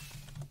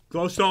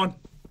 Glowstone.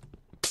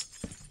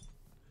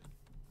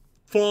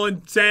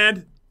 Fallen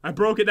sand. I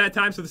broke it that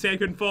time so the sand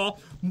couldn't fall.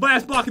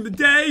 Last block of the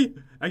day.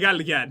 I got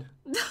it again.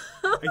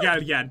 I got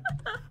it again.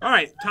 All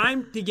right,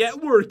 time to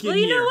get working Well,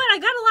 you here. know what? I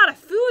got a lot of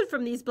food food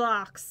from these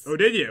blocks. Oh,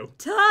 did you?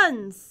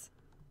 Tons.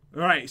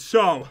 All right,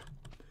 so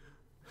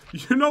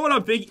you know what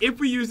I'm thinking? If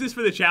we use this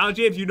for the challenge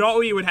games, you know what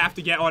we would have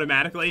to get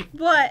automatically?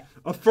 What?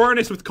 A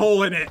furnace with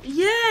coal in it.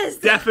 Yes.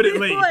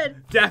 Definitely. We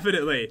would.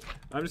 Definitely.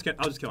 I'll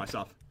just kill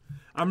myself.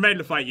 I'm ready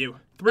to fight you.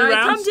 3 All right,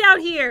 rounds. come down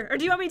here. Or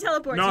do you want me to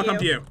teleport No, to I'll you? come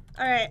to you.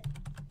 All right.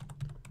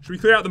 Should we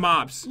clear out the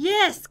mobs?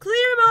 Yes, clear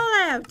them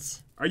all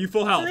out. Are you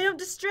full So health? they don't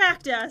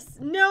distract us.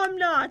 No, I'm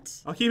not.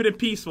 I'll keep it in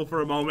peaceful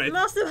for a moment. I'm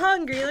also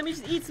hungry. Let me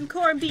just eat some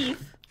corned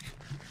beef.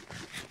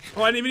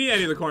 Oh, I didn't even eat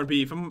any of the corned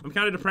beef. I'm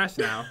kind of depressed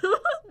now.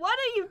 What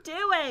are you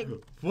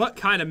doing? What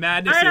kind of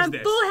madness All right, is I'm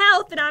this? full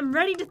health and I'm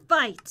ready to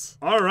fight.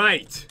 All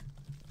right.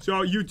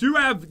 So you do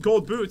have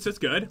gold boots. That's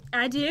good.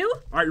 I do?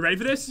 All right, you ready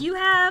for this? You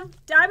have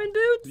diamond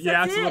boots? Yeah,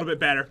 That's it's a little bit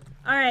better.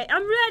 All right,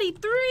 I'm ready.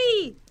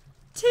 3,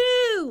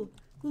 2,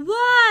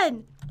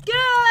 1,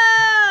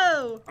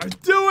 go!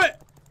 Do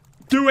it!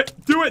 Do it!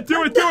 Do it!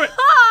 Do it! Do it!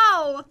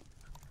 Oh!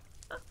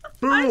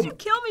 How did you Boom!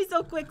 kill me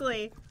so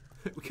quickly?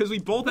 Because we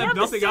both We have have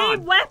the nothing same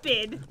on.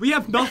 weapon. We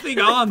have nothing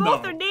on,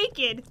 Both though. are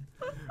naked.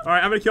 All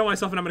right, I'm gonna kill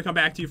myself and I'm gonna come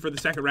back to you for the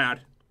second round.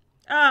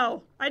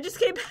 Oh, I just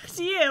came back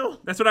to you.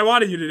 That's what I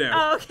wanted you to do.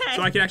 Oh, okay.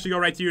 So I can actually go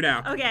right to you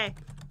now. Okay.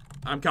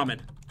 I'm coming.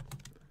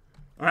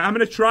 All right, I'm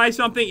gonna try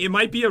something. It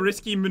might be a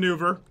risky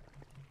maneuver.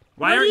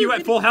 Why What are aren't you you at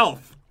gonna- full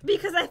health?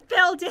 Because I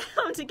fell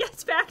down to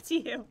get back to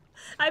you.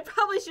 I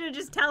probably should have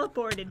just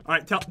teleported. All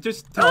right,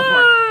 just teleport.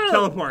 Oh!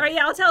 Teleport. All right,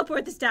 yeah, I'll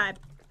teleport this time.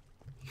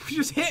 You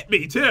just hit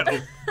me too.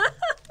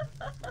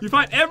 You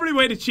find every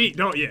way to cheat,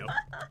 don't you?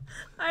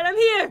 All right, I'm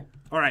here.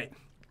 All right,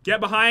 get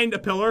behind a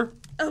pillar.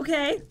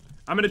 Okay.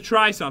 I'm gonna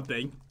try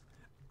something.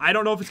 I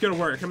don't know if it's gonna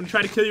work. I'm gonna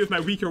try to kill you with my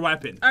weaker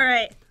weapon. All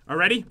right. All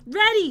ready?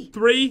 Ready.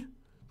 3,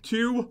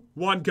 2,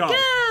 1, go.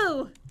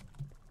 Go.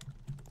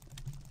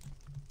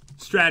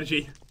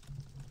 Strategy.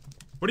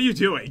 What are you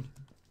doing?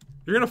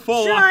 You're gonna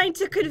fall off. Trying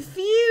to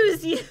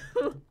confuse you.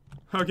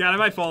 Oh god, I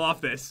might fall off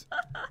this.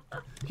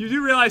 You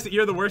do realize that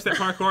you're the worst at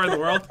parkour in the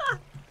world?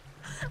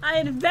 I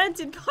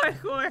invented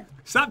parkour.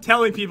 Stop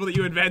telling people that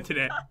you invented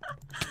it.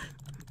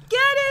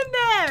 Get in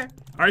there.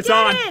 All right, it's Get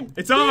on. in.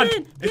 It's Get on.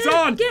 in. It's Get-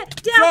 on. Get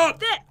It's down on.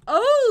 there.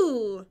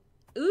 Oh.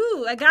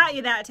 Ooh, I got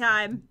you that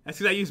time. That's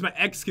because I used my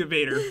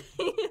excavator.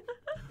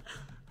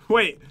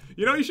 Wait,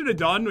 you know what you should have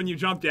done when you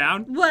jumped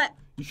down? What?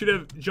 You should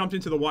have jumped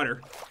into the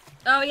water.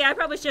 Oh, yeah, I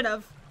probably should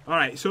have. All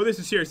right, so this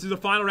is serious. This is the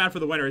final round for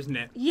the winner, isn't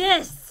it?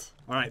 Yes.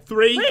 All right,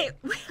 3. Wait,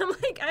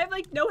 I have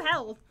like no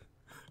health.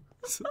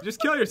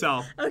 Just kill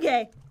yourself.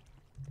 Okay.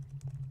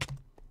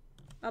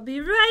 I'll be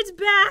right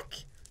back.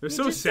 They're Let me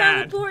so just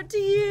sad. teleport to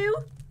you.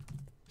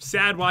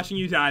 Sad watching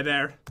you die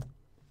there.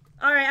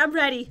 All right, I'm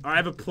ready. I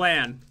have a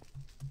plan.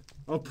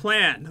 A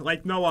plan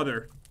like no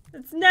other.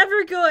 It's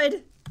never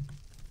good.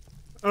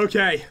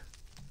 Okay.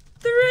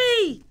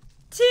 3,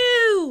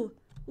 2,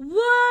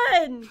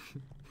 1,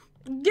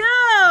 go!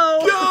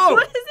 Go!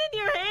 What is in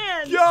your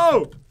hand?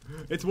 Go!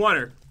 It's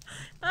water.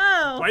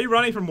 Oh. Why are you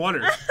running from water?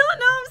 I don't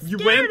know. I'm You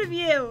scared wimp. of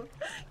you.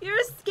 You're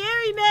a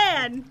scary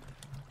man.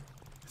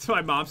 That's what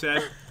my mom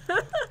said.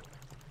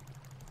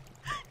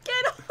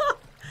 Get off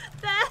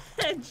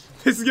the edge.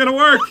 This is gonna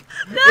work.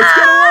 No!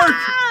 It's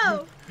gonna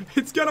work.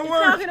 It's gonna It's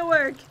work. not gonna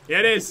work. Yeah,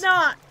 it is. It's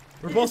not.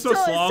 We're both It's so to-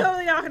 slow. It's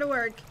totally not gonna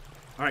work.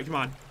 All right, come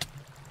on.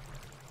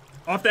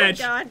 Off the Oh edge.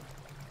 God.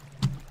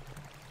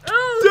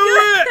 Oh,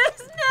 Do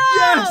goodness,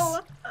 no!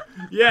 Yes.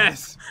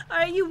 Yes. All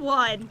right, you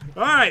won.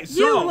 All right. You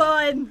So,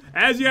 won.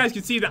 as you guys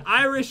can see, the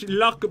Irish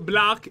luck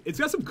block. It's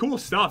got some cool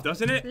stuff,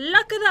 doesn't it?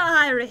 Luck of the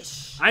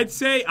Irish. I'd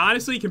say,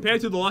 honestly,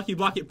 compared to the Lucky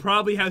Block, it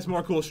probably has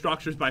more cool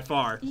structures by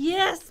far.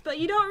 Yes, but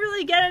you don't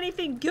really get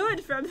anything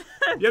good from them.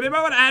 Yeah, they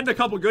might want to add a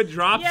couple good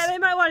drops. Yeah, they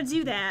might want to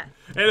do that.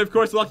 And of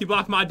course, the Lucky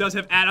Block mod does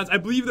have add-ons. I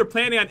believe they're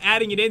planning on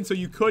adding it in so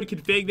you could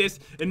config this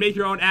and make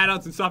your own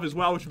add-ons and stuff as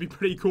well, which would be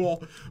pretty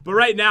cool. But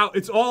right now,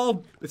 it's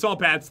all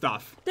bad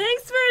stuff.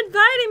 Thanks for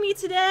inviting me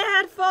today. I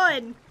had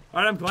fun.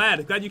 All right, I'm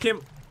glad. Glad you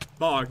came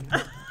along.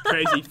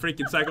 Crazy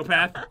freaking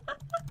psychopath.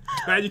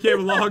 Glad you came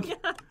along.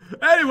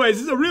 Anyways,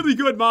 this is a really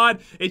good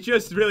mod. It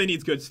just really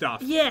needs good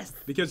stuff. Yes,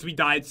 Because we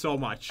died so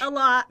much. a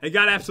lot. It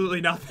got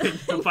absolutely nothing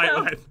to fight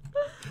know. with.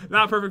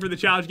 Not perfect for the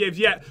challenge games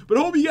yet, but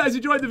hope you guys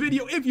enjoyed the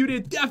video. If you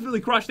did,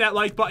 definitely crush that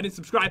like button and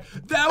subscribe.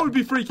 That would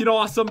be freaking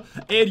awesome.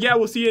 And yeah,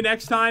 we'll see you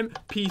next time.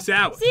 Peace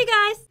out. See you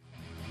guys.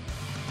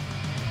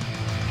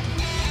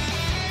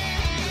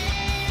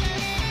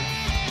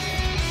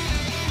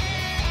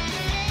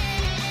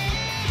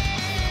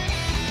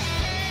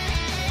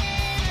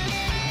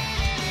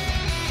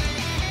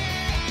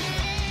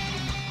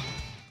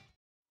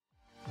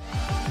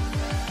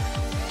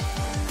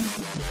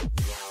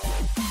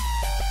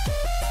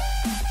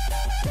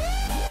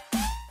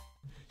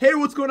 Hey,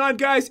 what's going on,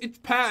 guys? It's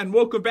Pat, and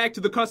welcome back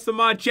to the Custom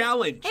Mod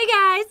Challenge. Hey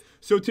guys.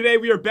 So today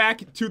we are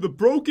back to the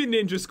Broken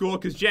Ninja School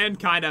because Jen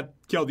kind of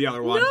killed the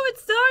other one. No,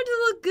 it's starting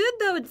to look good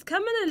though. It's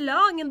coming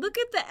along, and look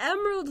at the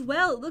emerald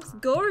well. It looks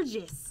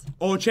gorgeous.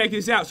 Oh, check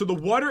this out. So the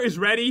water is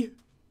ready.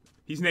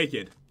 He's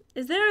naked.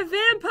 Is there a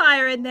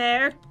vampire in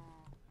there?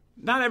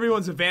 Not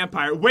everyone's a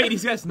vampire. Wait,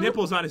 he's got his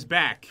nipples on his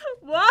back.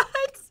 What?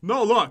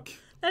 No, look.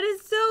 That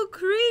is so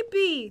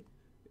creepy.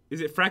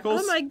 Is it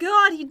Freckles? Oh my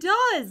god, he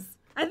does.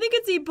 I think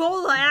it's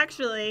Ebola,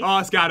 actually. Oh,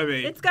 it's gotta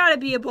be. It's gotta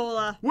be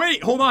Ebola.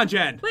 Wait, hold on,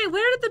 Jen. Wait,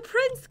 where did the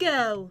prince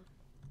go?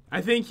 I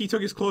think he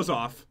took his clothes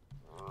off.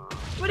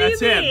 What do you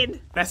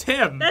mean? That's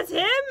him. That's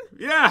him?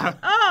 Yeah.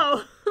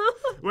 Oh.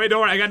 Wait,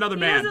 don't worry. I got another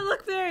man. He doesn't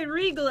look very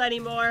regal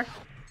anymore.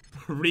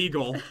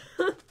 Regal.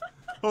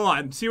 Hold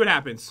on. See what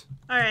happens.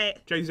 All right.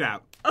 Check this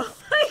out. Oh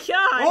my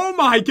god. Oh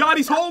my god,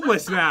 he's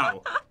homeless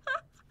now.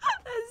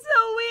 That's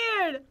so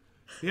weird.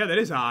 Yeah, that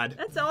is odd.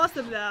 That's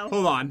awesome, though.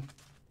 Hold on.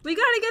 We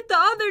gotta get the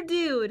other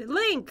dude,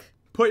 Link.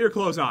 Put your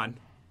clothes on.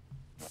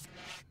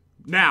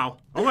 Now.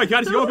 Oh my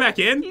god, is he going back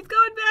in? He's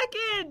going back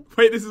in.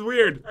 Wait, this is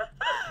weird.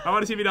 I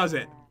want to see if he does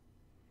it.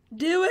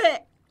 Do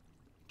it.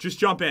 Just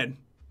jump in.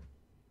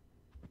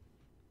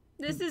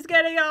 This is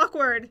getting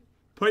awkward.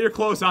 Put your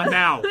clothes on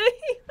now.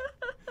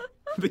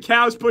 The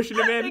cow's pushing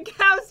him in. The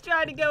cow's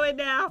trying to go in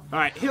now. All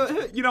right,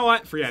 you know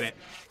what? Forget it.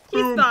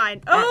 He's Boom.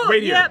 fine. All right, Oh,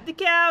 wait here. yep, the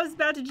cow's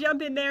about to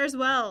jump in there as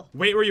well.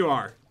 Wait where you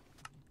are.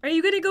 Are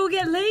you gonna go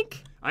get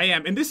Link? I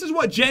am, and this is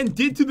what Jen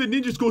did to the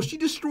ninja school. She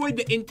destroyed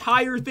the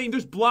entire thing.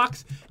 There's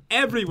blocks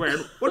everywhere.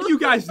 What are you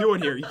guys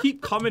doing here? You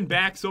keep coming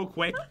back so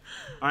quick.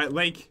 All right,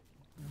 Link.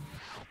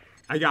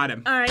 I got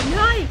him. All right,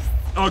 nice.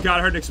 Oh god,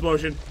 I heard an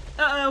explosion.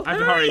 Uh-oh, I have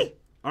to hurry.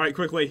 All right,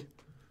 quickly.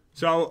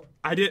 So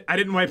I didn't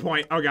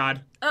waypoint. Oh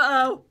god.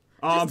 Uh-oh.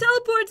 Just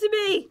teleport to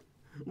me.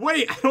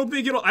 Wait, I don't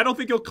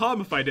think he'll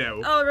come if I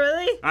do. Oh,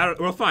 really?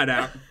 We'll find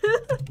out.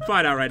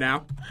 Find out right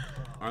now.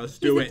 All right, let's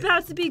do He's it.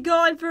 about to be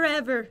gone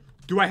forever.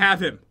 Do I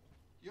have him?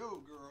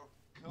 Yo,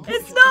 girl.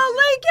 It's not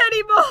Link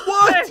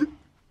anymore.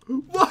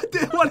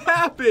 What? What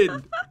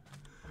happened?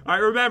 All right,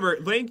 remember,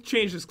 Link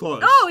changed his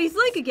clothes. Oh, he's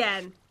Link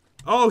again.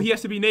 Oh, he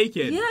has to be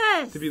naked.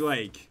 Yes. To be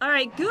Link. All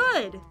right,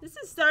 good. This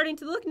is starting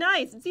to look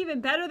nice. It's even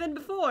better than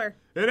before.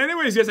 And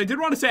anyways, guys, I did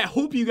want to say I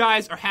hope you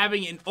guys are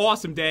having an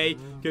awesome day,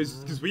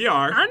 because we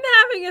are. I'm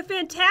having a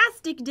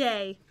fantastic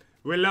day.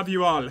 We love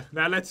you all.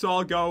 Now let's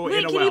all go Wait,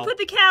 in a can well. you put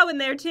the cow in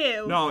there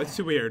too? No, it's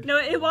too weird. No,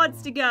 it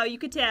wants to go. You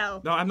could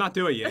tell. No, I'm not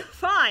doing it.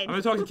 Fine. I'm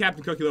gonna talk to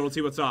Captain Cookie Little and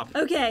see what's up.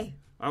 Okay.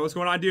 All right, what's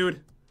going on,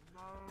 dude?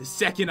 The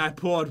second I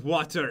poured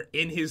water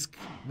in his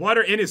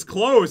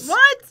clothes.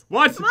 What?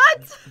 What?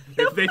 What?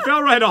 They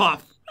fell right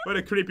off. What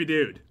a creepy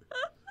dude.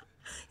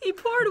 He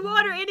poured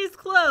water in his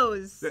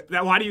clothes.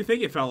 Why do you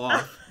think it fell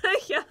off?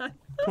 Yeah.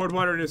 Poured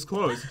water in his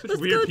clothes. Such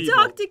Let's weird go people.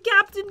 talk to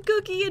Captain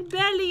Cookie and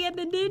Belly and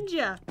the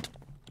ninja.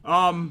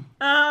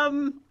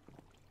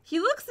 He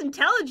looks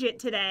intelligent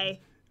today.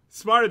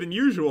 Smarter than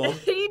usual.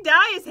 Did he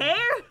dye his hair?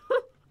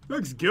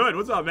 Looks good.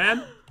 What's up,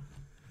 man?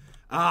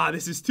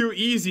 This is too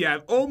easy.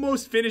 I've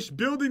almost finished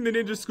building the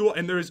ninja school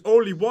and there is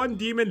only one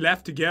demon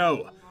left to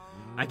go.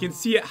 I can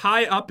see it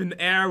high up in the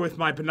air with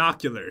my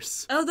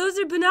binoculars. Oh, those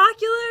are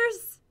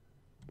binoculars?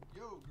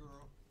 Yo,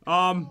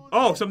 girl.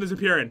 Oh, something's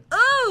appearing.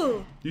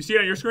 Oh! Do you see it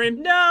on your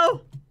screen?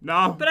 No,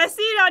 No? but I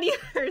see it on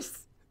yours.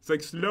 It's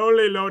like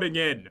slowly loading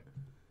in.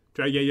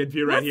 Try to get you a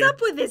view right What's here. up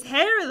with his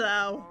hair,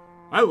 though?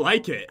 I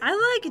like it. I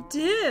like it,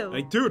 too.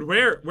 Like, dude,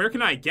 where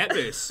can I get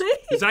this?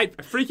 Because I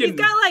freaking... He's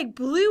got, like,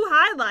 blue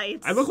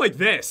highlights. I look like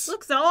this.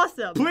 Looks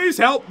awesome. Please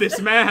help this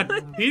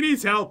man. He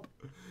needs help.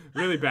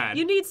 Really bad.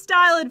 You need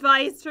style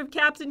advice from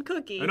Captain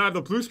Cookie. And I have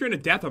the blue screen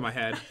of death on my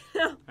head.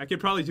 I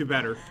could probably do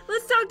better.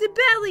 Let's talk to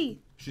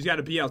Belly. She's got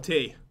a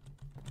BLT.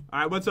 All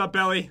right, what's up,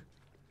 Belly?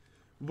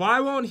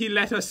 Why won't he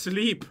let us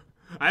sleep?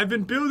 I've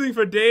been building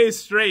for days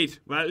straight.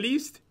 Well, at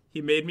least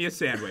he made me a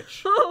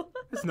sandwich. Oh,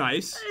 That's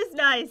nice. that is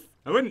nice.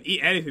 I wouldn't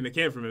eat anything that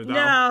came from him,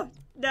 though.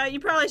 No, you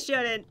probably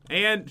shouldn't.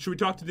 And should we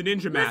talk to the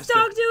Ninja Let's Master?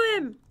 talk to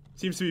him.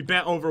 Seems to be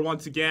bent over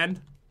once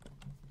again.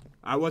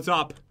 All right, what's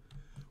up?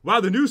 Wow,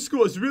 the new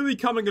school is really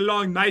coming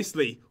along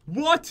nicely.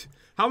 What?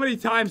 How many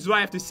times do I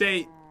have to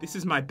say, this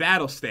is my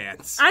battle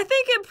stance? I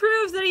think it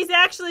proves that he's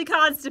actually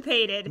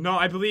constipated. No,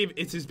 I believe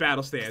it's his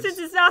battle stance. Since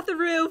it's not the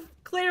roof,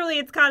 clearly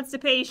it's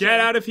constipation. Get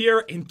out of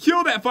here and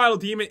kill that final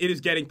demon. It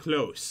is getting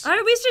close.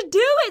 Alright, we should do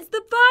it. It's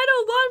the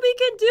final one. We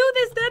can do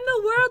this. Then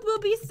the world will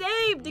be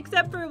saved,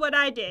 except for what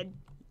I did.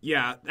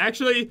 Yeah,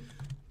 actually,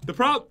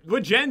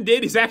 what Jen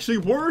did is actually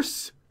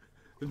worse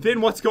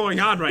than what's going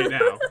on right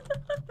now.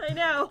 I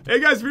know. Hey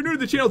guys, if you're new to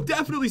the channel,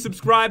 definitely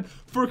subscribe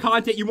for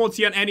content you won't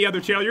see on any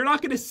other channel. You're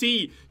not going to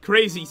see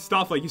crazy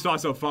stuff like you saw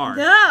so far.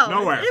 No,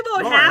 Nowhere. it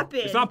won't Nowhere. happen.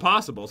 It's not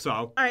possible,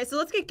 so. Alright, so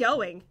let's get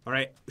going.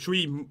 Alright, should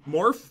we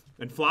morph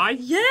and fly?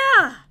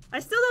 Yeah! I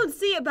still don't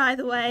see it, by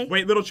the way.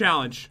 Wait, little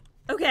challenge.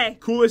 Okay.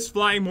 Coolest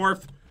flying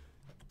morph,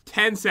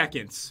 10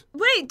 seconds.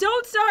 Wait,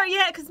 don't start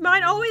yet, because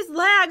mine always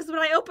lags when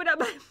I open up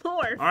my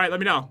morph. Alright, let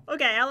me know.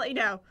 Okay, I'll let you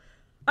know.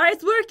 Alright,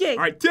 it's working.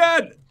 Alright,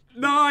 10,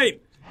 9,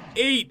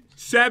 8,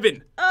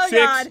 7, Oh,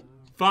 6, God.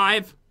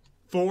 5,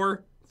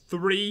 4,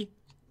 3,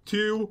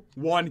 2,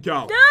 1,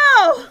 go.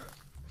 No!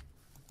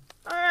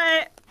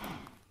 Alright.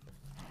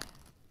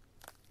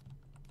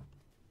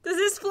 Does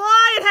this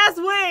fly? It has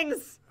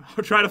wings.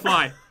 I'll try to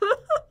fly.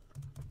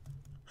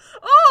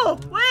 Oh,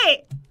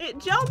 wait. It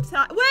jumps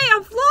high. Wait,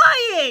 I'm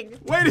flying.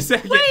 Wait a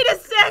second. Wait a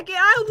second.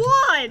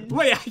 I won.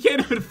 Wait, I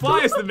can't even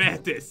fly as the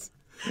mantis.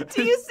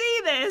 Do you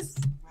see this?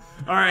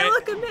 All right. I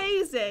look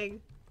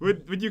amazing.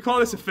 Would you call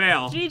this a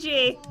fail?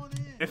 GG.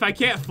 If I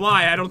can't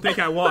fly, I don't think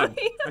I won.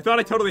 I thought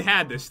I totally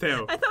had this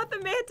too. I thought the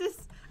mantis.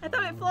 I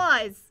thought it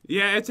flies.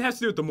 Yeah, it has to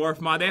do with the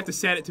morph mod. They have to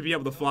set it to be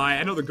able to fly.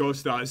 I know the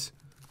ghost does.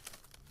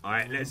 All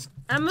right, let's.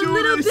 I'm a do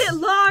little this. bit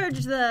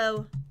large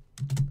though.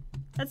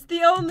 That's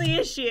the only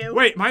issue.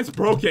 Wait, mine's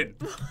broken.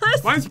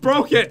 What? Mine's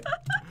broken.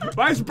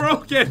 Mine's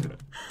broken.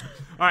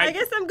 All right. I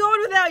guess I'm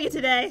going without you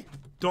today.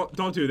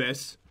 Don't do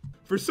this.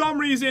 For some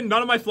reason,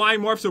 none of my flying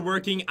morphs are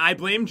working. I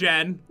blame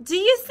Jen. Do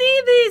you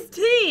see these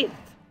teeth?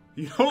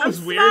 You know what was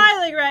I'm weird?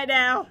 smiling right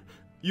now.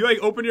 You like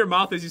opened your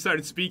mouth as you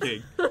started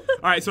speaking. All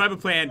right, so I have a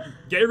plan.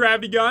 Get your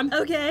gravity gun.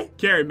 Okay.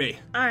 Carry me.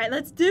 All right,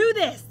 let's do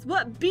this.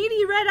 What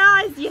beady red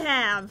eyes do you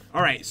have?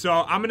 All right, so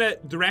I'm gonna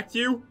direct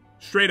you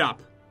straight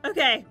up.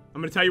 Okay.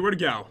 I'm gonna tell you where to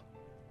go. All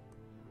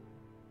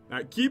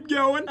right, keep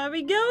going. Are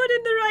we going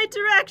in the right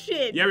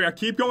direction? Yeah, we are.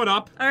 Keep going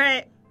up. All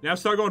right. Now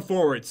start going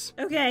forwards.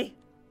 Okay.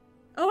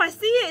 Oh, I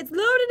see it. It's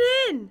loaded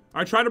in. All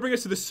right, try to bring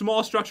us to the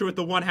small structure with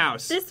the one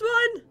house. This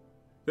one?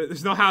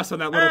 There's no house on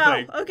that little Oh,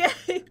 thing.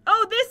 okay.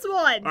 Oh, this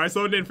one. All right, it's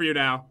loaded in for you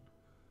now.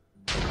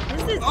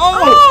 This is.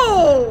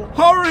 Oh!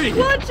 Hurry!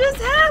 What just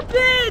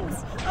happened?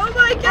 Oh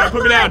my god. All right,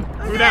 put me down. Okay.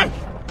 Put me down.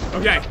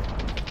 Okay.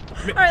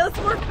 All right, let's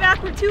work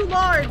back. We're too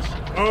large.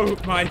 Oh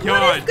my What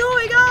god. is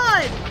going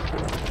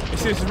on?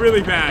 This is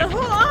really The bad.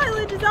 whole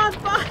island is on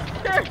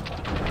fire.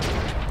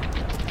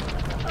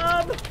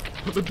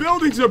 The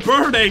buildings are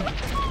burning.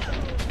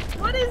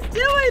 What is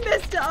doing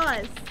this to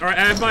us? All right,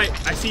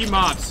 I see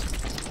mobs.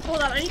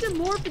 Hold on, I need to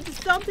morph into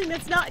something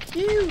that's not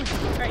huge.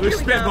 All right, There's here we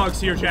spit go.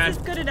 bugs here, Jen. This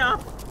is good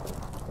enough.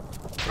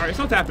 All right, it's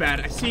not that bad.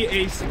 I see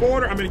a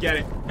spawner. I'm gonna get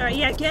it. All right,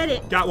 yeah, get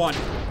it. Got one.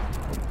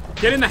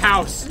 Get in the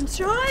house. I'm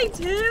trying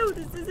to.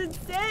 This is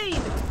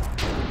insane.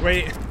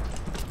 Wait.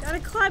 Gotta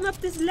climb up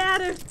this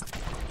ladder.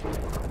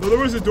 No, there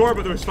was a door,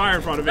 but there was fire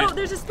in front of it. Oh,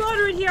 there's a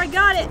spawner in here. I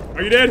got it.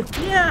 Are you dead?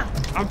 Yeah.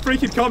 I'm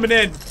freaking coming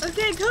in.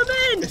 Okay, come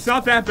in. It's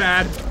not that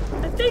bad.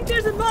 I think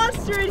there's a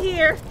monster in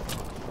here.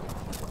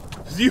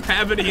 Do you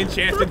have any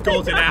enchanted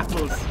golden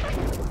apples?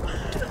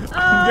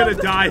 I'm gonna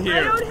die here.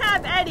 I don't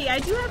have any. I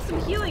do have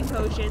some healing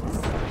potions.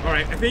 All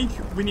right, I think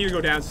we need to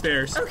go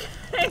downstairs.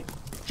 Okay.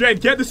 Jen,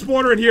 get the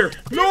spawner in here.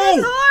 This No!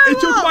 is horrible.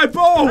 It took my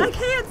bow! I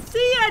can't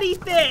see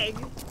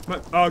anything.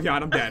 Oh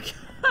god, I'm dead.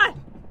 God.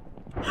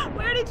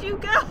 Where did you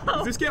go?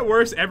 Does this get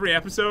worse every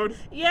episode?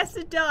 Yes,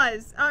 it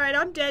does. All right,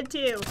 I'm dead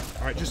too.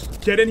 All right, just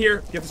get in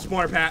here. Get the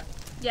spawner, Pat.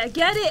 Yeah,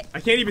 get it. I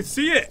can't even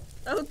see it.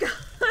 Oh, God.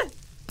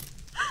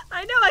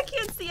 I know, I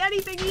can't see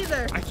anything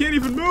either. I can't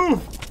even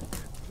move.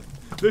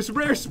 There's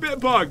rare spit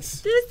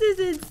bugs. This is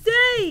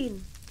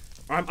insane.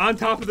 I'm on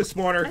top of the I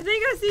spawner.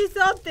 think I see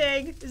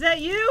something. Is that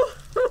you?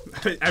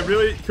 I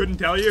really couldn't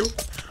tell you.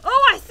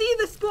 Oh, I see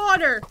the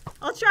spawner.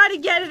 I'll try to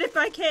get it if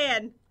I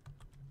can.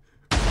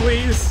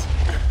 Please.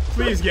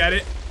 Please get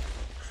it.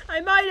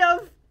 I might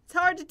have. It's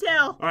hard to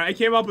tell. All right, I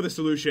came up with a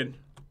solution.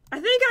 I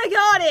think I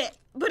got it,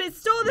 but it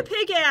stole the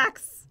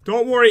pickaxe.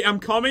 Don't worry, I'm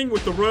coming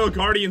with the Royal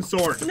Guardian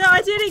Sword. No,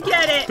 I didn't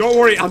get it. Don't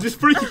worry, I'll just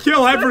freaking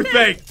kill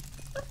everything.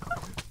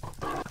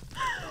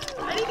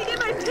 I need to get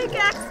my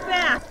pickaxe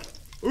back.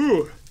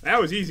 Ooh, that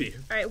was easy.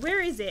 All right, where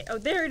is it? Oh,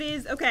 there it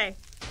is. Okay.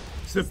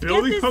 Is the Get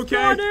building this okay?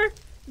 spawner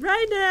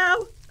right now.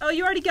 Oh,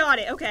 you already got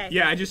it. Okay.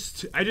 Yeah, I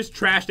just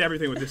trashed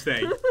everything with this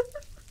thing.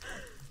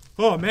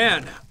 Oh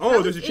man.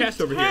 Oh, there's a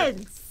chest over here.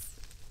 Intense.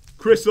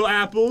 Crystal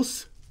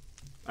apples.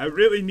 I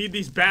really need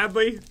these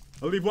badly.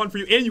 I'll leave one for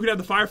you, and you can have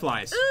the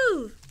fireflies.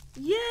 Ooh,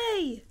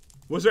 yay.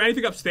 Was there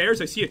anything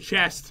upstairs? I see a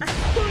chest.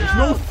 Oh, There's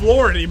no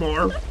floor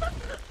anymore.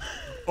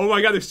 Oh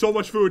my god, there's so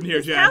much food in here,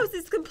 This Jen. house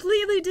is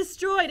completely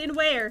destroyed. In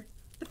where?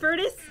 The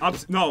furnace?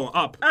 No,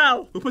 up.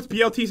 Oh. Who puts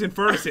BLTs in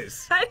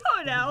furnaces? I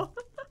don't know.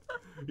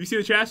 You see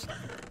the chest?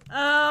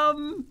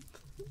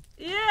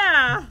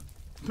 Yeah.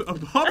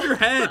 Above your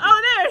head.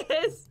 Oh, there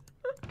it is.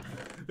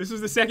 This is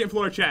the second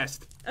floor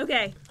chest.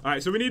 Okay. All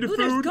right, so we need Ooh,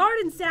 there's food.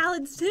 garden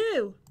salads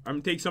too. I'm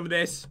gonna take some of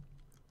this.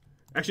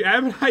 Actually, I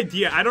have an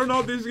idea. I don't know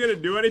if this is gonna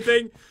do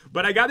anything,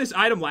 but I got this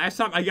item last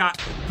time. I got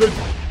the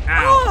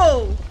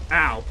Oh.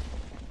 ow,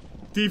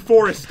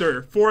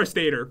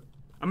 forestator.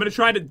 I'm gonna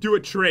try to do a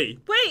tree.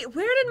 Wait,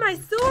 where did my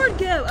sword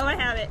go? Oh, I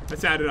have it. That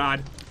sounded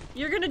odd.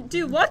 You're gonna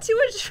do what to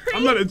a tree?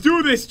 I'm gonna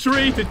do this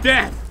tree to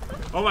death.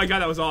 Oh my god,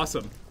 that was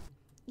awesome.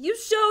 You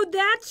showed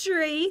that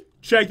tree.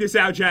 Check this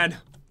out, Jen.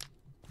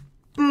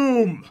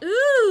 Boom.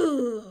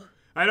 Ooh.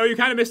 I know you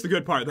kind of missed the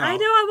good part, though. I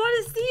know, I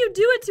want to see you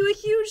do it to a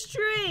huge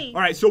tree.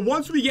 All right, so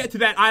once we get to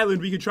that island,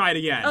 we can try it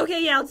again.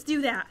 Okay, yeah, let's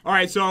do that. All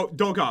right, so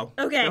don't go.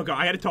 Okay. Don't go.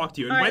 I got to talk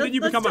to you. And All right, when did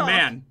you let's become a talk.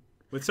 man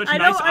with such I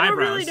nice don't eyebrows?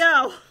 really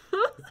know.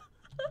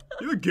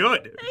 You look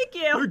good. Thank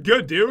you. You're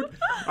good, dude.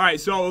 All right,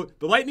 so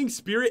the lightning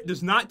spirit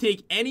does not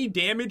take any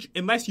damage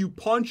unless you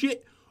punch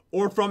it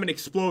or from an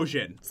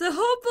explosion. So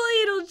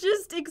hopefully it'll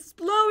just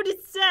explode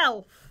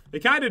itself.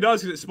 It kind of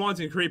does because it spawns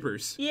in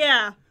creepers.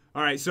 Yeah.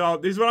 All right, so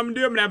this is what I'm going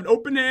to do. I'm going to have an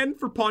open hand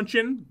for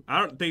punching. I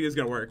don't think this is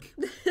going to work.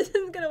 This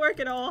isn't gonna work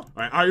at all. All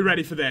right, are you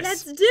ready for this?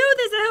 Let's do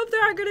this. I hope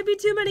there aren't gonna be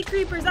too many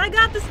creepers. I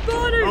got the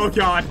spawners. Oh,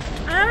 God.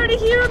 I already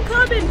hear them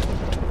coming.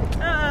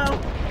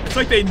 Uh-oh. I It's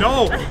like they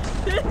know.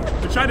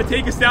 They're trying to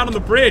take us down on the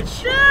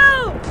bridge. No!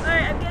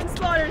 Alright, I'm getting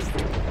spawners.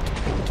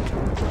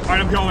 Alright,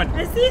 I'm going.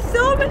 I see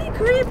so many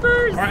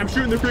creepers. Alright, I'm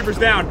shooting the creepers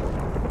down.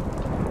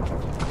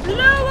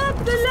 Blow up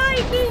the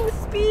lightning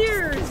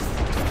spears.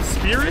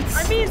 Spirits?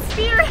 I mean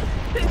spirits.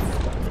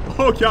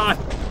 Oh god.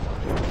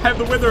 I have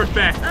the wither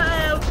effect.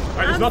 Uh-oh.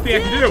 Alright, there's nothing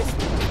I can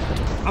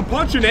do. I'm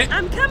punching it.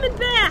 I'm coming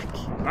back.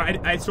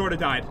 Alright, I sort of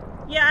died.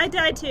 Yeah, I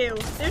died too.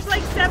 There's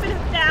like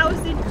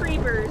 7,000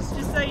 creepers,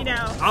 just so you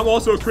know. I'm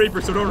also a creeper,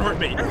 so don't hurt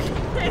me.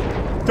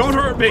 Okay. Don't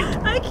hurt me.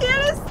 I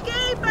can't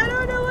escape. I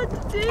don't know what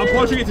to do. I'm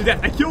punching it to death.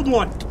 I killed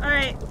one.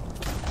 Alright.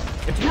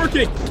 It's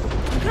working.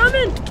 I'm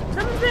coming.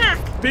 Coming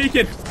back.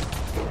 Bacon.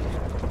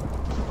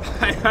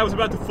 I was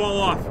about to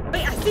fall off.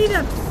 Wait, I see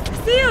them.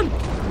 I see them.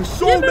 There's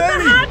so Give me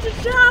many. behind the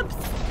shops.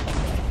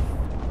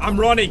 I'm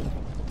running.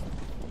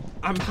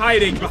 I'm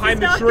hiding behind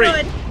the Not tree.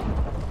 good.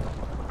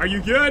 Are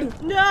you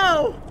good?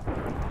 No.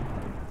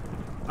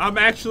 I'm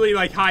actually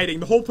like hiding.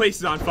 The whole place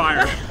is on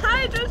fire.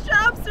 Hydra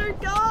shops are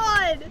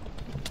gone.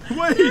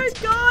 Wait. They're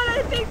gone.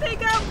 I think they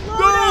got blown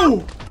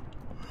No!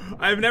 up.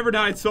 I've never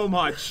died so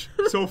much,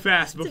 so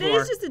fast before.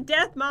 Today's just a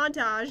death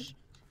montage.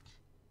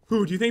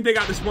 Who, do you think they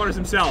got the spawners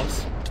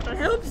themselves? I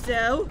hope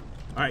so.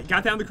 Alright,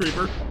 got down the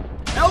creeper.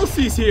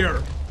 Elsie's here!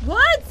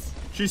 What?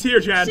 She's here,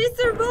 Jen. She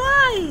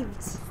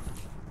survived.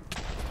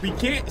 We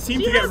can't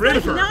seem She to get has rid like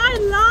of her.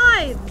 9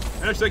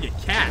 lives. And she's like a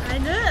cat. I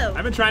know.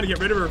 I've been trying to get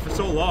rid of her for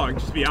so long,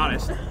 just to be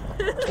honest.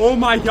 Oh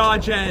my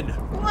god, Jen.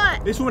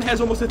 What? This one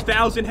has almost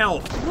 1,000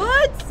 health.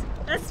 What?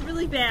 That's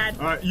really bad.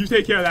 Alright, you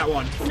take care of that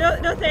one. No,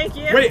 no, thank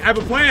you. Wait, I have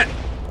a plan.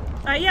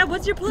 Yeah,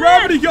 what's your plan?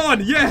 Gravity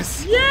gun,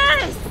 yes!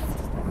 Yes!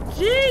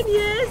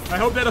 Genius! I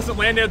hope that doesn't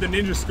land near the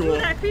ninja Ooh, school.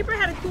 that creeper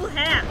had a cool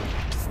hat.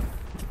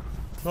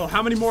 Oh,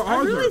 how many more I'm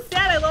are really there?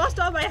 sad I lost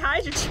all my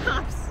Hydra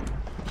chops.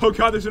 Oh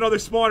god, there's another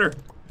spawner.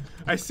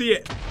 I see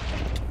it.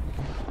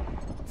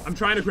 I'm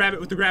trying to grab it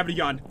with the gravity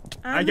gun.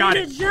 I got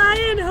I'm it. in a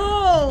giant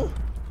hole.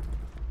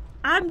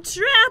 I'm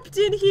trapped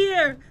in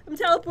here. I'm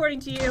teleporting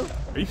to you.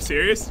 Are you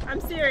serious?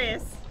 I'm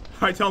serious.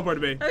 Alright, teleport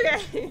to me.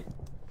 Okay.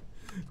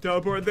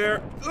 Teleport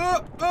there.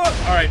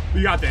 Alright,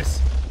 we got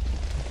this.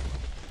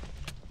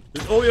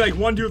 There's only like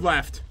one dude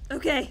left.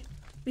 Okay.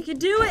 We can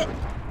do it.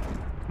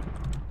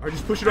 Alright,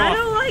 just push it I off.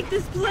 don't like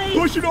this place.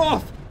 Push it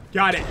off!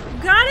 Got it.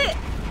 Got it.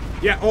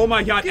 Yeah, oh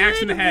my god, Good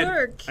axe in the head.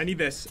 work. I need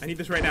this. I need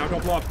this right now.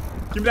 Don't blow up.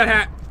 Give me that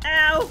hat.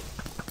 Ow.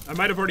 I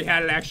might have already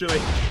had it actually.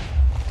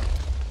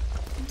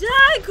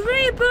 Die,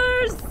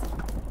 creepers.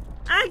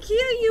 I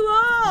kill you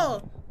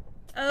all.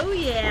 Oh,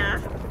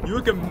 yeah. You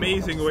look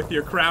amazing with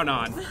your crown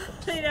on.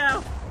 I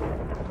know.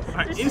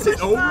 Alright, There's is too it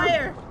much over?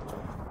 fire.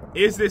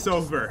 Is this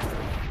over?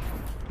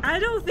 I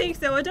don't think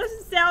so. It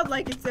doesn't sound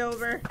like it's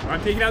over.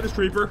 I'm taking out this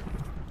creeper.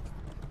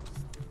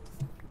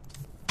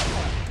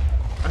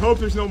 I hope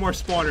there's no more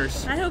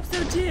spawners. I hope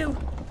so too.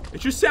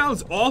 It just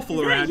sounds awful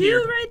Is around that you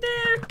here. right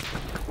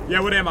there? Yeah,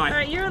 what am I?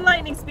 Alright, you're a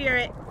lightning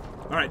spirit.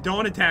 Alright,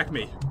 don't attack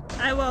me.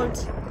 I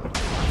won't.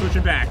 I'm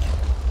switching back.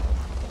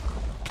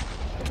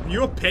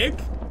 You a pig?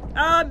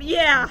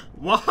 Yeah.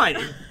 Why? I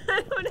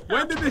don't know.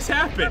 When did this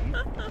happen?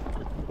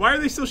 Why are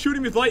they still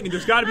shooting with lightning?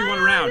 There's gotta be one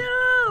around.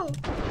 No.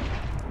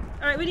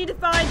 Alright, we need to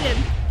find him.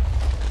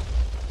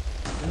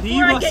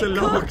 Leave Or I us get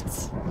alone.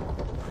 cooked.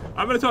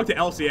 I'm gonna talk to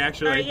Elsie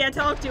actually. Alright, yeah,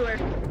 talk to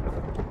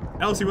her.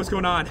 Elsie, what's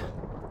going on?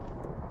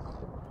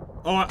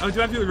 Oh, do I have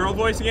to do the girl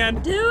voice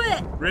again? Do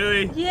it.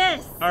 Really?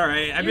 Yes.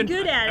 Alright, I've You're been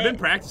good at I've it. been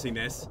practicing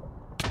this.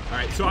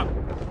 Alright, so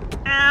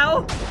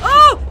Ow.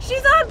 Oh,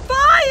 she's on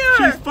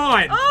fire. she's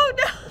fine. Oh,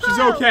 no. She's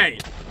okay.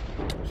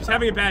 She's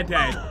having a bad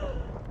day.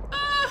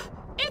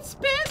 It's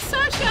been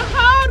such a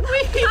hard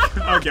week.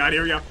 Oh god,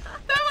 here we go.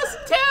 There was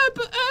a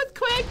terrible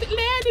earthquake that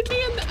landed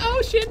me in the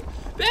ocean.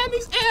 Then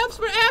these elves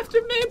were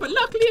after me, but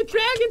luckily a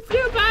dragon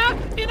flew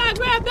by and I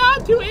grabbed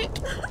onto it.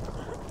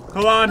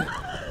 Hold on.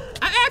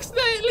 I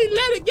accidentally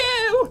let it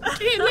go.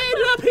 It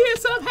landed up here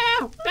somehow.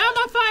 Down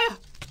my fire.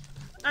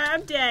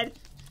 I'm dead.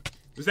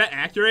 Was that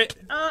accurate?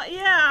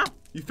 Yeah.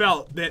 You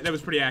felt that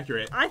was pretty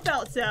accurate. I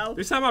felt so.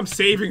 This time I'm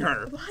saving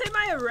her. Why am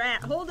I a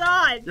rat? Hold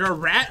on. You're a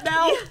rat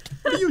now? Yeah.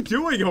 What are you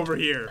doing over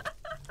here?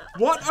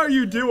 What are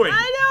you doing?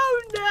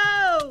 I don't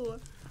know.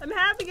 I'm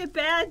having a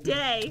bad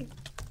day.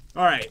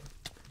 Alright.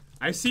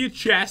 I see a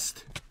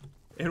chest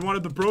in one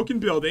of the broken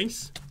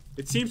buildings.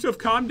 It seems to have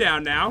calmed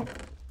down now.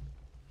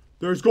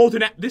 There's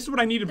golden this is what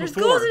I needed There's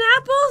before. golden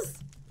apples.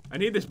 I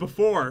need this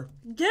before.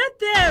 Get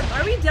them.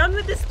 Are we done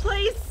with this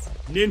place?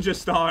 Ninja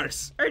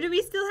stars. Or do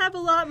we still have a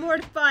lot more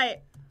to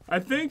fight? I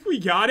think we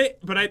got it,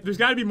 but there's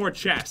got to be more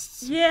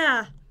chests.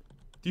 Yeah.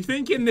 Do you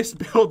think in this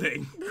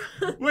building?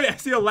 Wait, I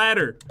see a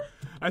ladder.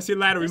 I see a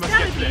ladder. We There's must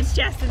get gotta to be a this.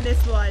 chest in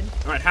this one.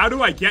 All right, how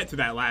do I get to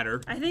that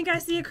ladder? I think I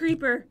see a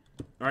creeper.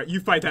 All right, you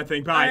fight that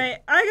thing. Bye. Alright,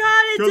 I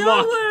got it. Good Don't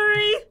luck.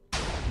 worry.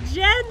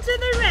 Jen to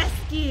the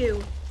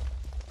rescue.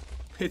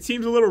 It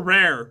seems a little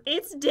rare.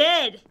 It's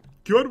dead.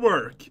 Good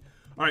work.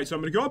 All right, so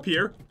I'm gonna go up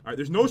here. All right,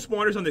 there's no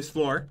spawners on this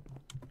floor.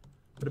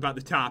 What about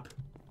the top?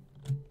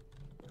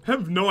 I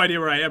have no idea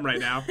where I am right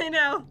now. I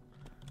know.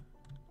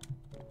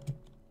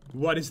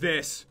 What is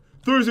this?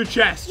 There's a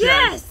chest, Jen.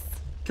 Yes!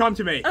 Come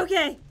to me.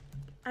 Okay.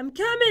 I'm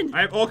coming.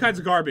 I have all kinds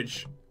of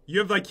garbage. You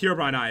have like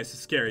Herobrine eyes.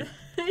 It's scary.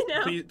 I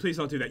know. Please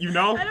don't do that. You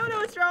know? I don't know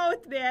what's wrong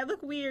with me. I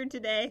look weird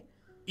today.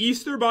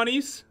 Easter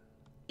bunnies.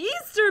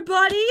 Easter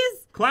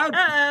bunnies? Cloud.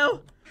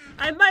 Uh-oh.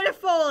 I might have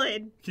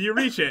fallen. Can you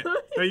reach it?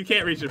 No, you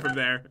can't reach it from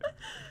there.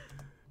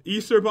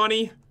 Easter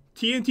bunny.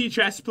 TNT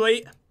chest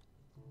plate.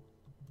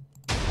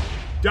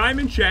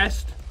 Diamond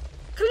chest.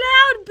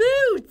 Cloud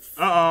boots.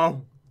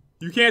 Uh-oh.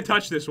 You can't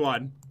touch this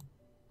one.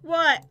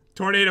 What?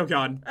 Tornado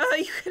gun. Oh,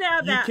 you can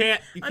have that. You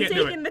can't I'm do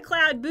it. taking the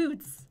cloud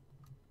boots.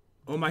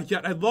 Oh my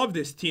god, I love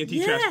this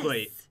TNT chest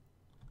plate.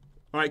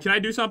 Alright, can I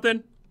do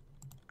something?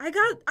 I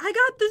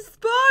got the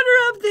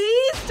spawner of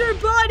the Easter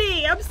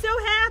bunny. I'm so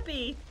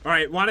happy.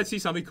 Alright, want to see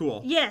something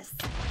cool. Yes.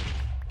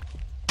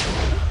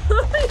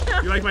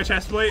 You like my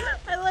chest plate?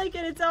 I like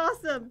it. It's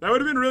awesome. That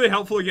would have been really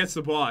helpful against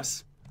the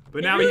boss.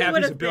 But now we really have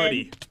his would've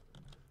ability.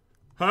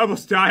 I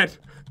almost died.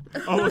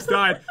 Almost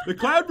died. The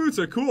cloud boots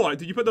are cool.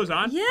 Did you put those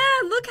on? Yeah,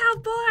 look how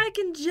far I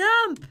can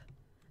jump.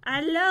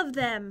 I love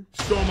them.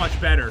 So much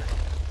better.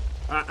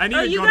 I need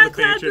Oh, to you go got to the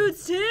cloud mansion.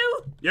 boots too?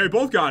 Yeah, we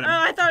both got Oh, them.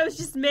 I thought it was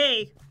just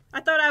me. I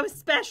thought I was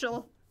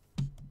special.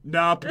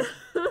 Nope.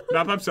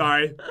 Nope, I'm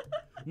sorry.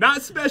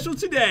 Not special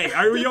today.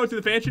 Are we going to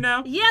the mansion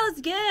now? Yeah,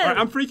 let's go. All right,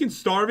 I'm freaking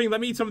starving.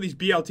 Let me eat some of these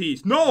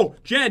BLTs. No,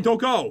 Jen, don't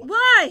go.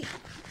 Why?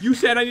 You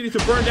said I needed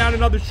to burn down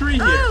another tree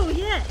here. Oh,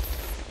 yes.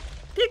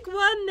 Pick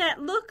one that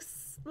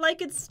looks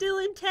like it's still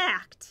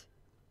intact.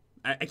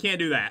 I can't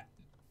do that.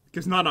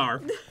 Because none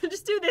are.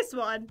 Just do this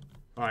one.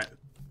 All right.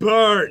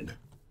 Burn.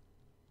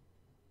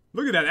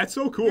 Look at that. That's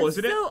so cool, That's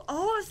isn't it? so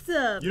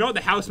awesome. You know what?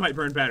 The house might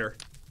burn better.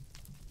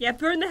 Yeah,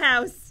 burn the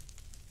house.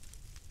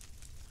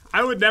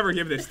 I would never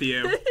give this to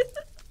you.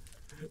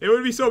 It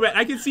would be so bad.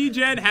 I can see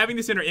Jen having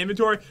this in her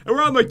inventory, and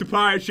we're on like the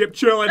pirate ship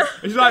chilling, and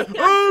she's like,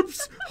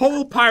 oops!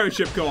 Whole pirate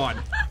ship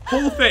gone.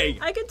 Whole thing.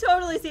 I can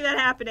totally see that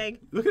happening.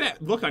 Look at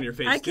that look on your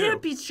face, I too.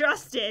 can't be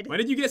trusted. When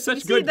did you get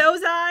such You good... see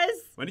those eyes?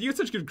 When did you get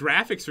such good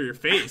graphics for your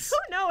face? I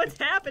don't know what's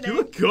happening. You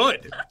look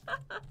good.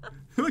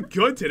 You look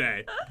good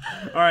today.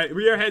 All right,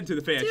 we are headed to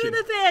the To mansion.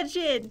 the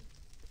mansion.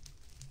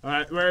 All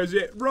right, where is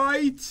it?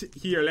 Right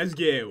here. Let's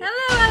go.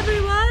 Hello,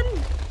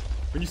 everyone.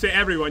 When you say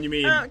everyone, you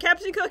mean...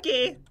 Captain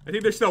Cookie. I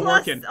think they're still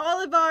Plus working.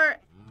 all of our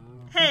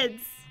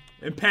heads.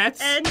 And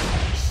pets? And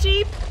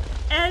sheep.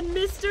 And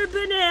Mr.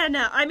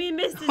 Banana. I mean,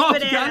 Mrs. Oh,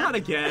 Banana. you got out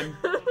again.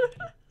 All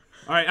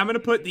right, I'm going to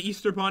put the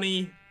Easter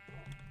Bunny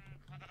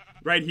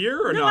right here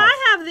or No, no?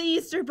 I have the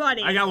Easter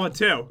Bunny. I got one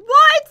too.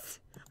 What?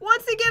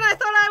 Once again, I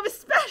thought I was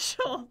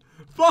special.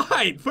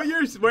 Fine, put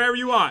yours wherever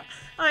you want.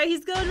 All right,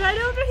 he's going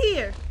right over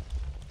here.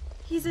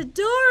 He's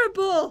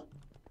adorable.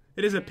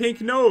 It is a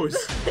pink nose.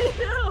 I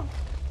know.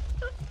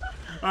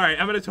 All right,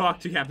 I'm going to talk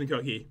to Captain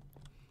Cookie.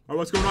 All right,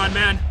 what's going on,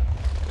 man?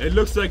 It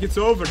looks like it's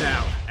over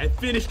now. I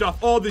finished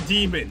off all the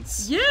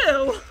demons.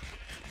 You?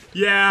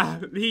 Yeah,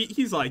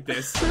 he's like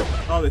this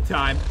all the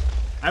time.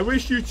 I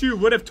wish you two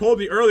would have told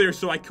me earlier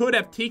so I could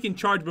have taken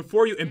charge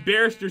before you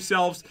embarrassed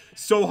yourselves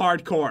so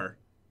hardcore.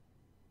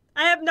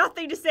 I have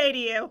nothing to say to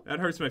you. That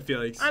hurts my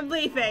feelings. I'm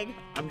leaving.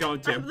 I'm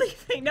going to. I'm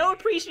leaving. No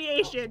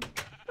appreciation.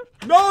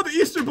 No, the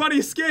Easter Bunny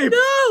escaped!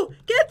 No!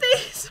 Get the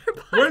Easter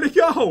Bunny! Where'd it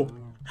go? I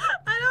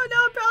don't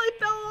know. It probably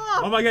fell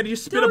off. Oh my god, you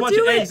just spit Don't a bunch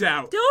do of it. eggs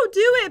out. Don't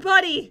do it,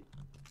 buddy.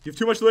 You have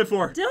too much to live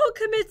for. Don't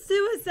commit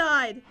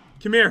suicide.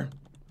 Come here.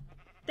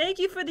 Thank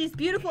you for these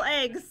beautiful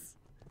eggs.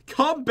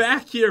 Come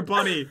back here,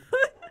 Bunny.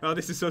 Oh,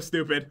 this is so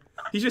stupid.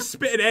 He's just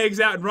spitting eggs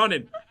out and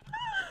running.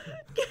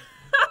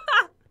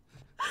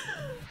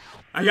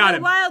 I got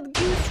him. Wild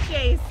goose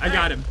chase. I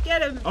got him.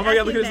 Get him. Oh my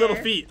god, look at his little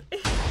there. feet.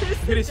 It's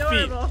Look at his feet.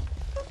 adorable. All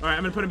right,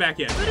 I'm gonna put him back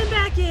in. Put him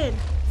back in.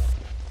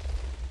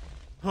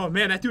 Oh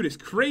man, that dude is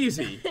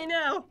crazy. I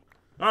know.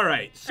 All right, All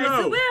right, so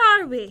so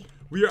where are we?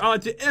 we are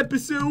on to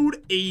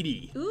episode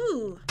 80.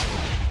 Ooh.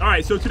 All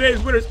right, so today's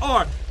winners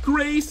are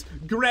Grace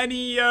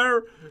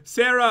Grenier,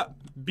 Sarah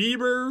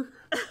Bieber.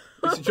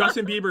 It's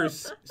Justin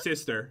Bieber's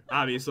sister,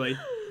 obviously.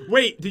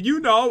 Wait, did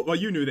you know? Well,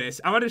 you knew this.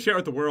 I wanted to share it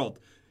with the world.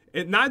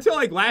 Not until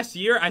like last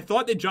year, I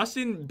thought that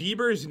Justin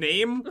Bieber's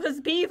name It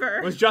was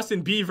Beaver. was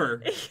Justin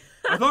Beaver.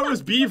 I thought it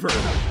was Beaver.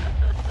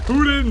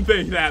 Who didn't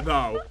think that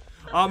though?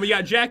 We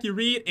got Jackie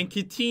Reed and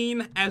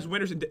Katine as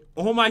winners.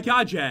 Oh my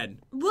God, Jen.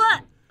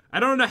 What? I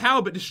don't know how,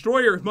 but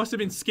Destroyer must have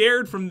been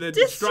scared from the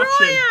Destroyer!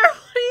 destruction.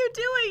 What are you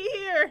doing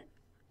here?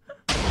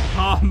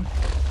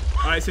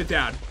 All right, sit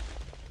down.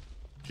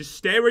 Just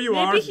stay where you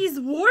are. Maybe he's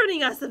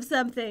warning us of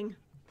something.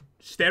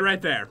 Stay right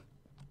there.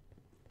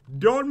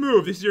 Don't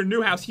move. This is your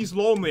new house. He's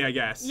lonely, I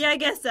guess. Yeah, I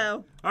guess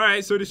so. All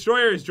right, so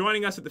Destroyer is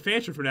joining us at the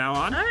mansion from now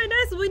on. All right,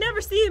 nice. We never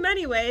see him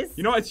anyways.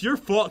 You know, it's your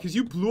fault because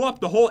you blew up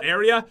the whole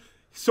area.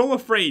 So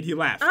afraid he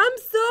left. I'm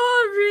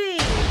sorry.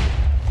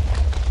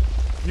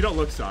 You don't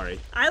look sorry.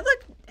 I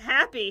look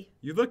happy.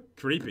 You look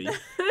creepy.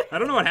 I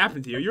don't know what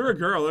happened to you. You were a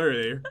girl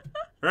earlier.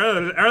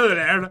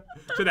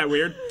 Said that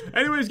weird.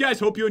 Anyways, guys,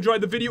 hope you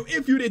enjoyed the video.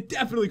 If you did,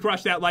 definitely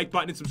crush that like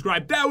button and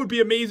subscribe. That would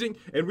be amazing.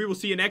 And we will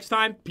see you next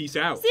time. Peace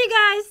out. See you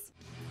guys.